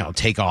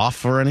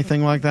off or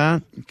anything like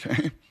that.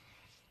 Okay.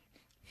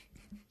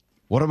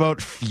 What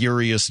about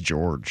Furious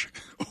George?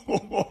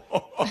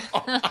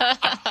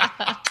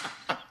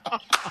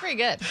 Pretty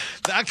good.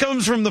 That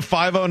comes from the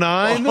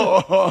 509.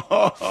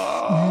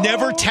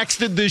 Never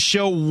texted this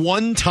show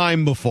one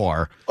time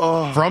before.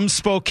 From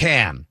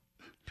Spokane.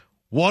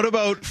 What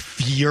about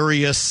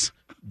Furious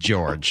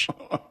George?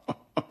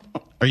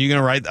 Are you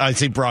going to write? I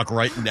see Brock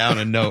writing down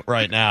a note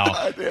right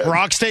now.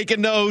 Brock's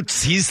taking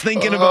notes. He's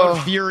thinking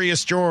about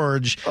Furious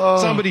George.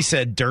 Somebody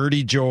said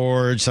Dirty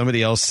George.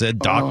 Somebody else said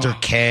Dr.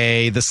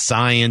 K, the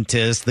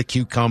scientist, the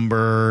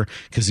cucumber,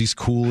 because he's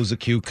cool as a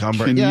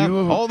cucumber.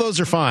 All those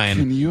are fine.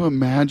 Can you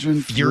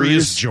imagine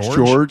Furious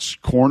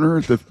George corner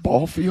at the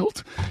ball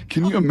field?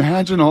 Can you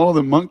imagine all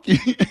the monkey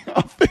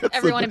outfits?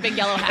 Everyone in big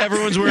yellow hats.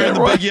 Everyone's wearing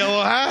the big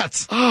yellow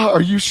hats. Are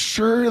you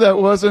sure that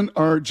wasn't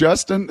our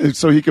Justin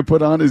so he could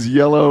put on his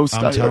yellow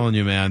style? I'm telling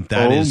you, man,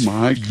 that is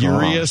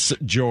Furious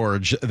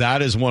George.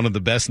 That is one of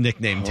the best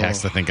nickname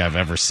texts I think I've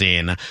ever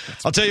seen.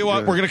 I'll tell you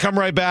what, we're going to come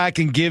right back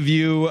and give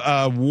you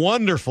a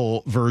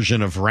wonderful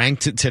version of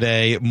Ranked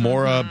today.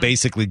 Maura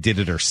basically did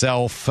it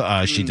herself.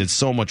 She did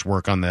so much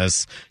work on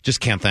this.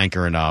 Just can't thank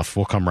her enough.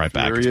 We'll come right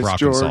back. Furious it's Brock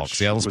George and Salk,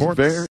 Seattle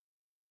Sports.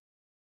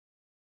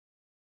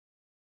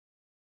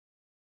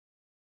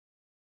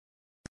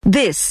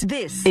 This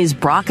is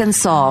Brock and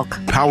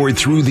Salk. Powered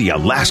through the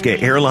Alaska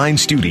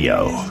Airlines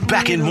studio.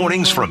 Back in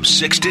mornings from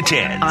 6 to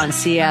 10. On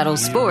Seattle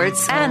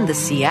Sports and the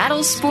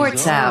Seattle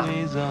Sports app. A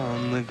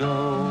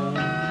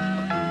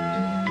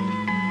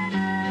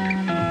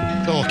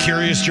little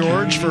Curious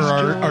George for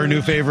our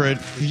new favorite,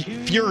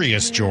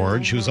 Furious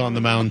George, who's on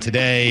the mound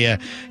today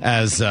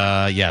as,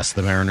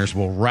 the Mariners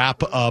will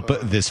wrap up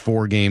this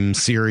 4-game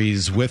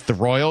series with the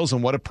Royals.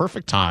 And what a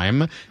perfect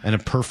time and a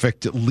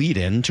perfect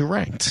lead-in to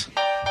Ranked.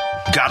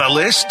 Got a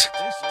list?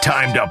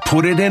 Time to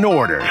put it in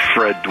order.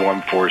 Fred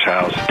Dwumfor's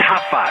house.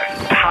 Top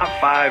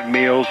five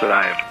meals that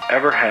I have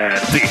ever had.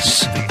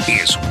 This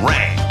is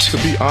Ranked. To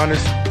be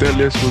honest, that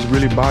list was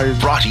really biased.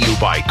 Brought to you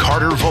by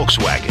Carter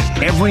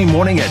Volkswagen. Every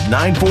morning at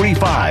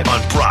 9:45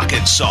 on Brock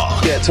and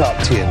Saw. Yeah,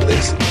 top 10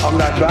 list. I'm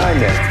not buying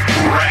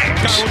that.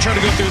 Ranked. We'll try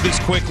to go through this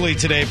quickly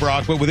today,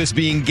 Brock, but with this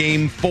being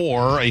game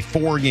 4, a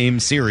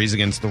 4-game series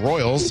against the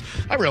Royals,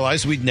 I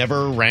realized we'd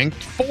never ranked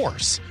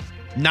 4s.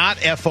 Not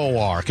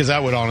FOR, because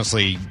that would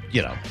honestly,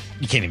 you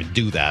can't even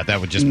do that.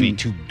 That would just be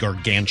too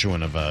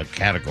gargantuan of a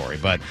category.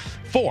 But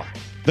 4,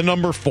 the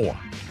number 4.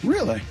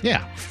 Really?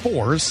 Yeah,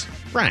 4s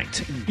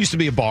ranked. Used to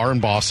be a bar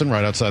in Boston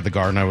right outside the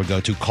Garden I would go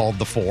to called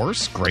the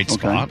 4s. Great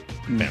spot.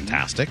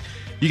 Fantastic.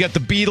 You got the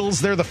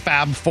Beatles. They're the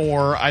Fab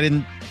 4. I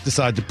didn't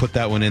decide to put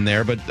that one in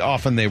there, but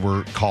often they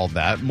were called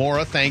that.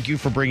 Maura, thank you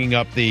for bringing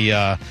up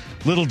the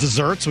little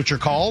desserts, which are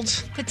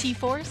called? Petit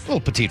fours. Little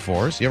petite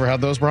fours. You ever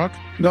had those, Brock?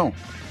 No.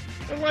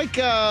 They're like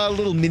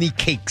little mini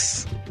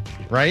cakes,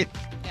 right?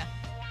 Yeah.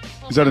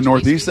 Is that a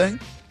Northeast thing?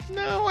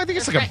 No, I think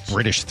it's They're like a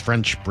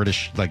French,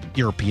 British, like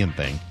European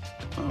thing.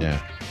 Oh. Yeah.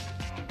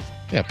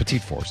 Yeah,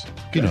 petite fours.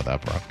 You know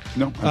that, Brock.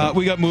 No.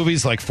 We got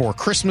movies like Four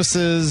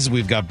Christmases.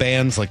 We've got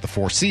bands like the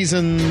Four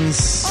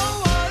Seasons.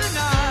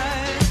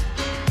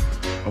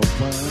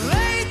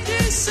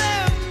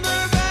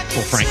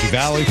 Little Frankie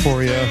Valli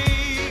for you.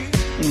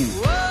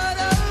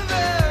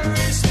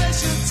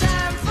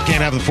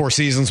 Can't have the Four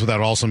Seasons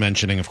without also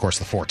mentioning, of course,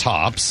 the Four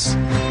Tops.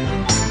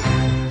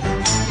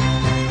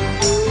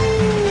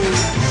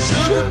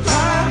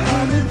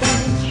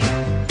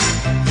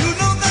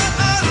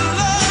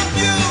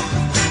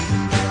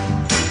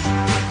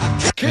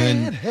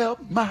 Can't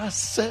help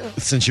myself.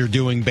 Since you're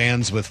doing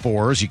bands with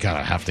 4s, you kind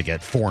of have to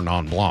get 4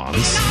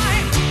 non-blondes.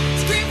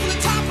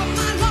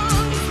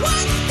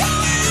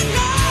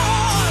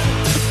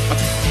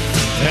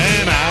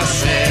 And I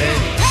say,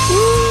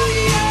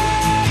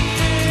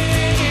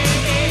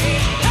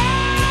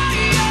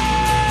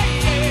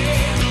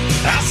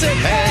 I said,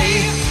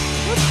 hey.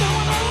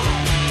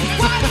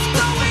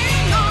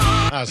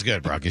 That was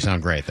good, Brock. You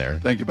sound great there.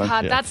 Thank you, bud.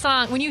 That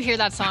song, when you hear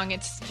that song,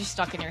 it's just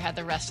stuck in your head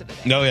the rest of the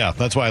day. No, yeah.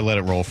 That's why I let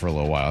it roll for a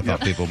little while. I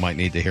thought people might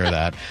need to hear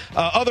that.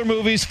 Other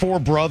movies, 4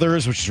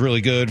 Brothers, which is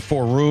really good.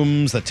 4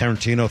 Rooms, that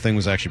Tarantino thing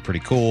was actually pretty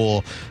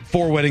cool.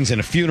 4 Weddings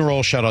and a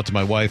Funeral. Shout out to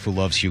my wife who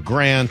loves Hugh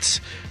Grant.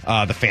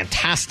 The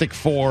Fantastic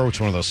Four, which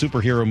is one of those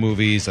superhero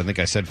movies. I think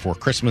I said 4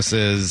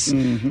 Christmases.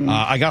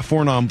 I got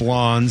 4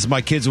 Non-Blondes.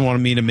 My kids wanted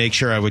me to make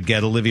sure I would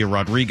get Olivia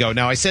Rodrigo.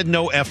 Now, I said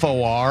no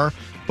FOR,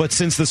 but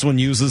since this one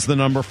uses the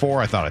number 4,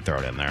 I thought I'd throw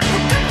it in there.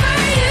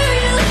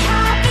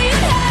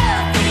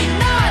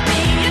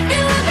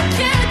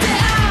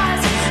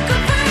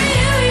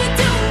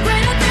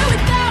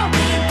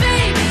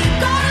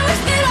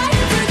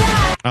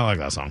 I like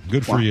that song.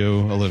 Good for you,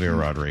 Olivia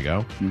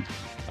Rodrigo.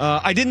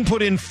 I didn't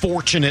put in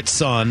Fortunate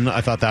Son.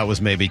 I thought that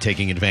was maybe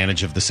taking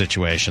advantage of the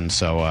situation.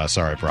 So,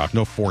 sorry, Brock.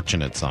 No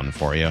Fortunate Son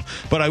for you.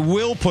 But I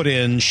will put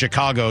in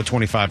Chicago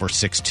 25 or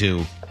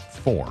 6-2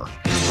 4.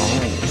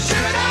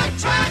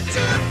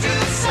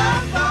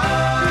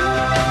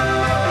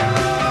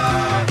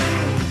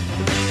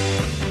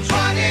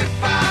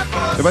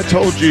 Have I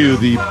told you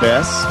the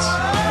best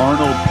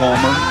Arnold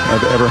Palmer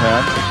I've ever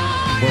had?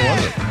 Where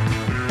was it?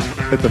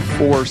 At the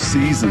Four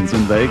Seasons in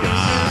Vegas.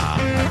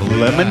 I believe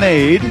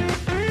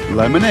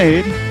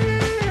Lemonade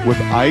with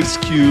ice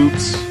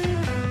cubes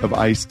of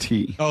iced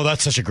tea. Oh,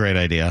 that's such a great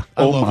idea.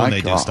 I love when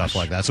they do stuff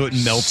like that. So it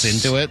melts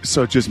into it.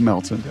 So it just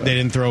melts into it. They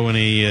didn't throw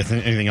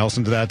anything else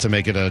into that to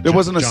make it a It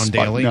wasn't a John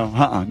Daly?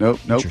 No, nope.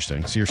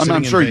 Interesting. So you're sitting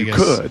I'm sure in Vegas,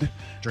 you could.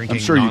 drinking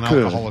I'm sure you could.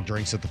 non-alcoholic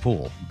drinks at the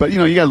pool. But, you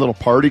got a little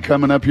party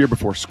coming up here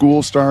before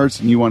school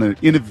starts, and you want an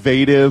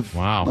innovative.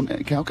 Wow.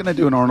 How can I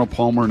do an Arnold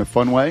Palmer in a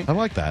fun way? I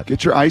like that.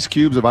 Get your ice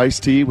cubes of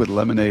iced tea with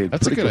lemonade.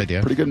 That's a good idea.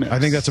 Pretty good mix. I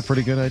think that's a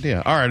pretty good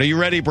idea. All right, are you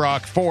ready,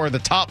 Brock, for the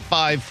top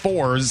 5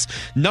 4s?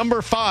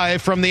 Number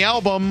 5 from the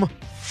album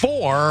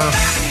 4.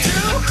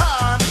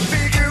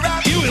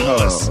 Huey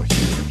Lewis.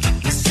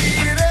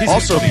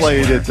 Also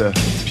played at the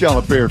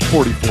Puyallup Bear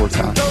 44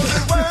 times.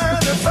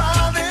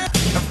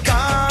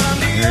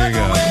 There you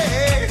go.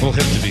 We'll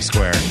hip to be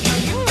square.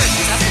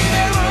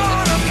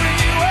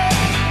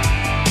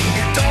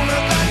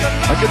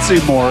 I could see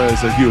more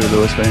as a Huey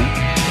Lewis fan.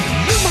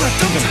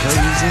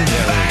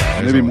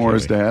 Yeah, Maybe more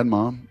as dad,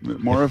 mom.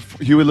 More of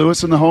Huey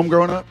Lewis in the home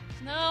growing up?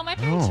 No, my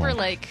parents were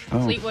like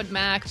Fleetwood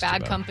Mac,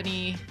 Bad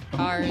Company,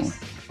 Cars.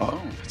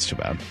 Oh, it's too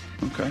bad.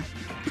 Okay.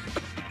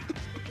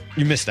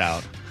 You missed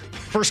out.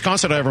 First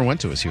concert I ever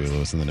went to was Huey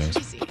Lewis in the News.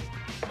 Cheesy.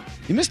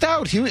 You missed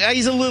out.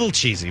 He's a little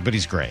cheesy, but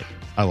he's great.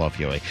 I love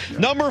Huey. Yeah.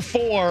 Number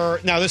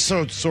 4. Now, this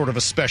is sort of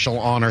a special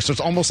honor, so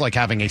it's almost like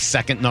having a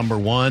second number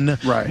 1.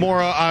 Right.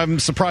 Maura, I'm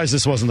surprised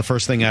this wasn't the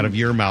first thing out of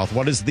your mouth.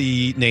 What is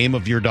the name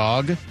of your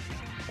dog?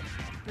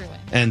 Ruin.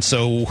 And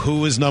so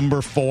who is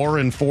number 4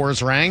 in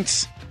 4's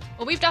ranks?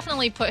 Well, we've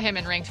definitely put him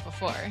in ranked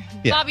before.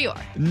 Yeah. Bobby Orr.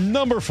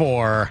 Number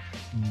 4,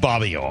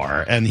 Bobby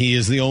Orr. And he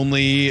is the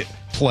only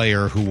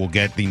player who will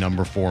get the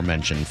number 4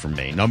 mention from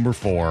me. Number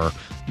 4,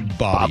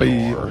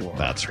 Bobby Orr.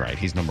 That's right.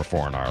 He's number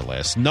 4 on our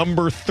list.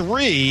 Number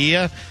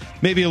 3,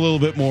 maybe a little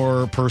bit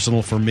more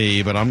personal for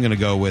me, but I'm going to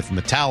go with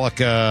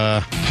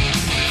Metallica.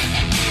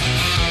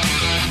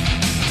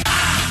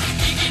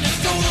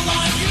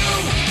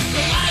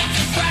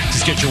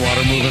 Just get your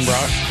water moving,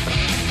 Brock.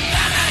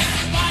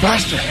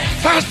 Faster!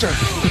 Faster!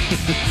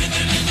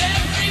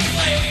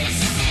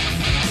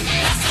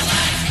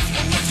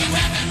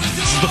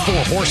 This is the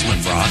 4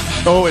 Horsemen, Brock.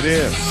 Oh, it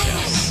is.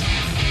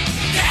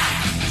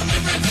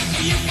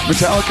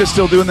 Metallica's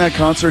still doing that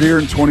concert here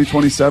in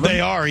 2027?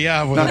 They are,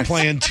 yeah. Well, they're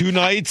playing 2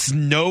 nights,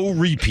 no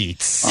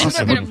repeats.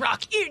 Awesome. They're going to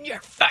rock in your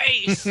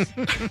face.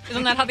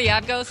 Isn't that how the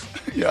ad goes?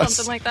 Yes.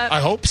 Something like that? I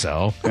hope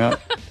so. Yeah.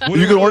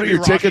 You can order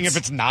your tickets if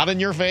it's not in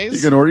your face. You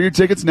can order your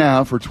tickets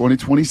now for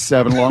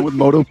 2027 along with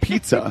Moto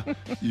Pizza.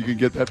 You can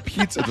get that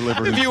pizza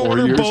delivered in 4 years, If you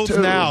order both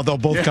too. now, they'll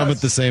both come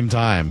at the same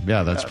time.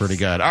 Yeah, that's pretty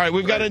good. All right,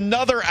 we've got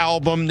another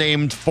album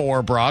named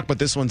For, Brock, but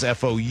this one's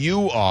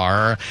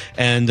Four.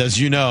 And as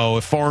you know,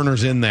 if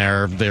Foreigner's in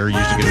there, they're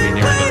usually going to be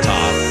near the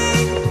top.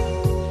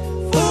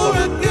 For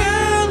a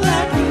girl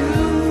like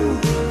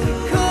you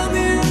to come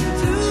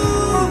into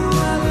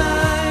my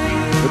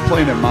life. They're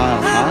playing at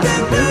Mile High.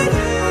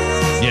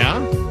 Yeah?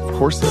 Of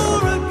course they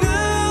are.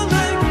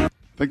 I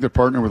think they're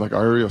partnering with like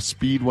Aero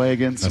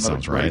Speedwagon. That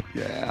sounds right.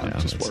 Yeah, it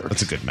just works.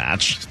 That's a good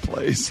match. Just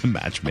plays. It's a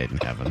match made in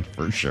heaven,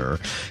 for sure.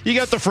 You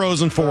got the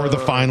Frozen 4, the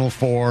Final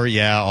 4,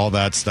 yeah, all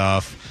that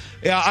stuff.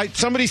 Yeah,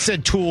 somebody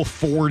said Tool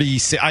 40.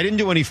 I didn't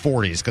do any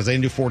 40s because I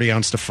didn't do 40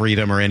 Ounce to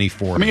Freedom or any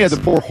 40s. I mean, you had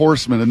the 4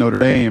 Horsemen of Notre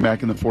Dame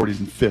back in the 40s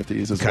and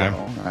 50s as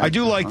well. Right? I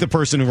do like the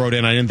person who wrote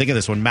in. I didn't think of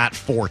this one, Matt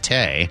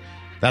Forte.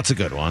 That's a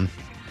good one,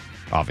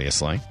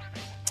 obviously.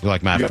 You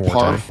like Matt Forte?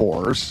 Par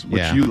 4s,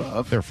 which you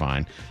love. They're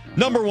fine.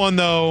 Number 1,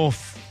 though,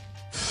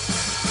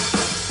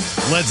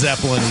 Led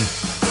Zeppelin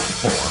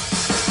 4.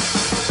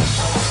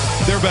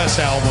 Their best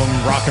album,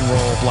 Rock and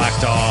Roll, Black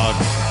Dog,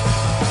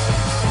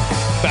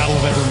 Battle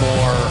of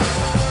Evermore,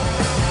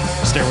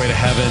 Stairway to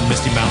Heaven,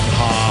 Misty Mountain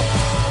Hop.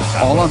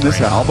 All on this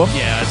album?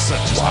 Yeah, it's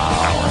just a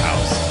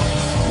powerhouse.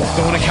 Wow.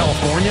 Going to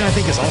California, I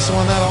think, is also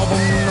on that album.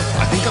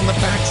 I think on the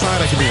backside.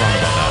 I could be wrong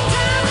about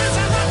that.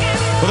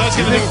 Well, that's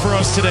going to do it for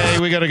us today.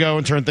 We got to go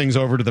and turn things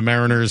over to the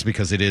Mariners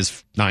because it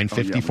is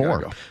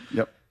 9:54.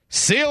 Yep.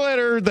 See you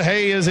later. The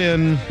hay is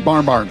in.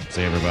 Barn.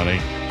 See you, everybody.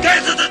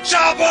 Get to the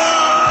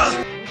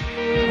chopper!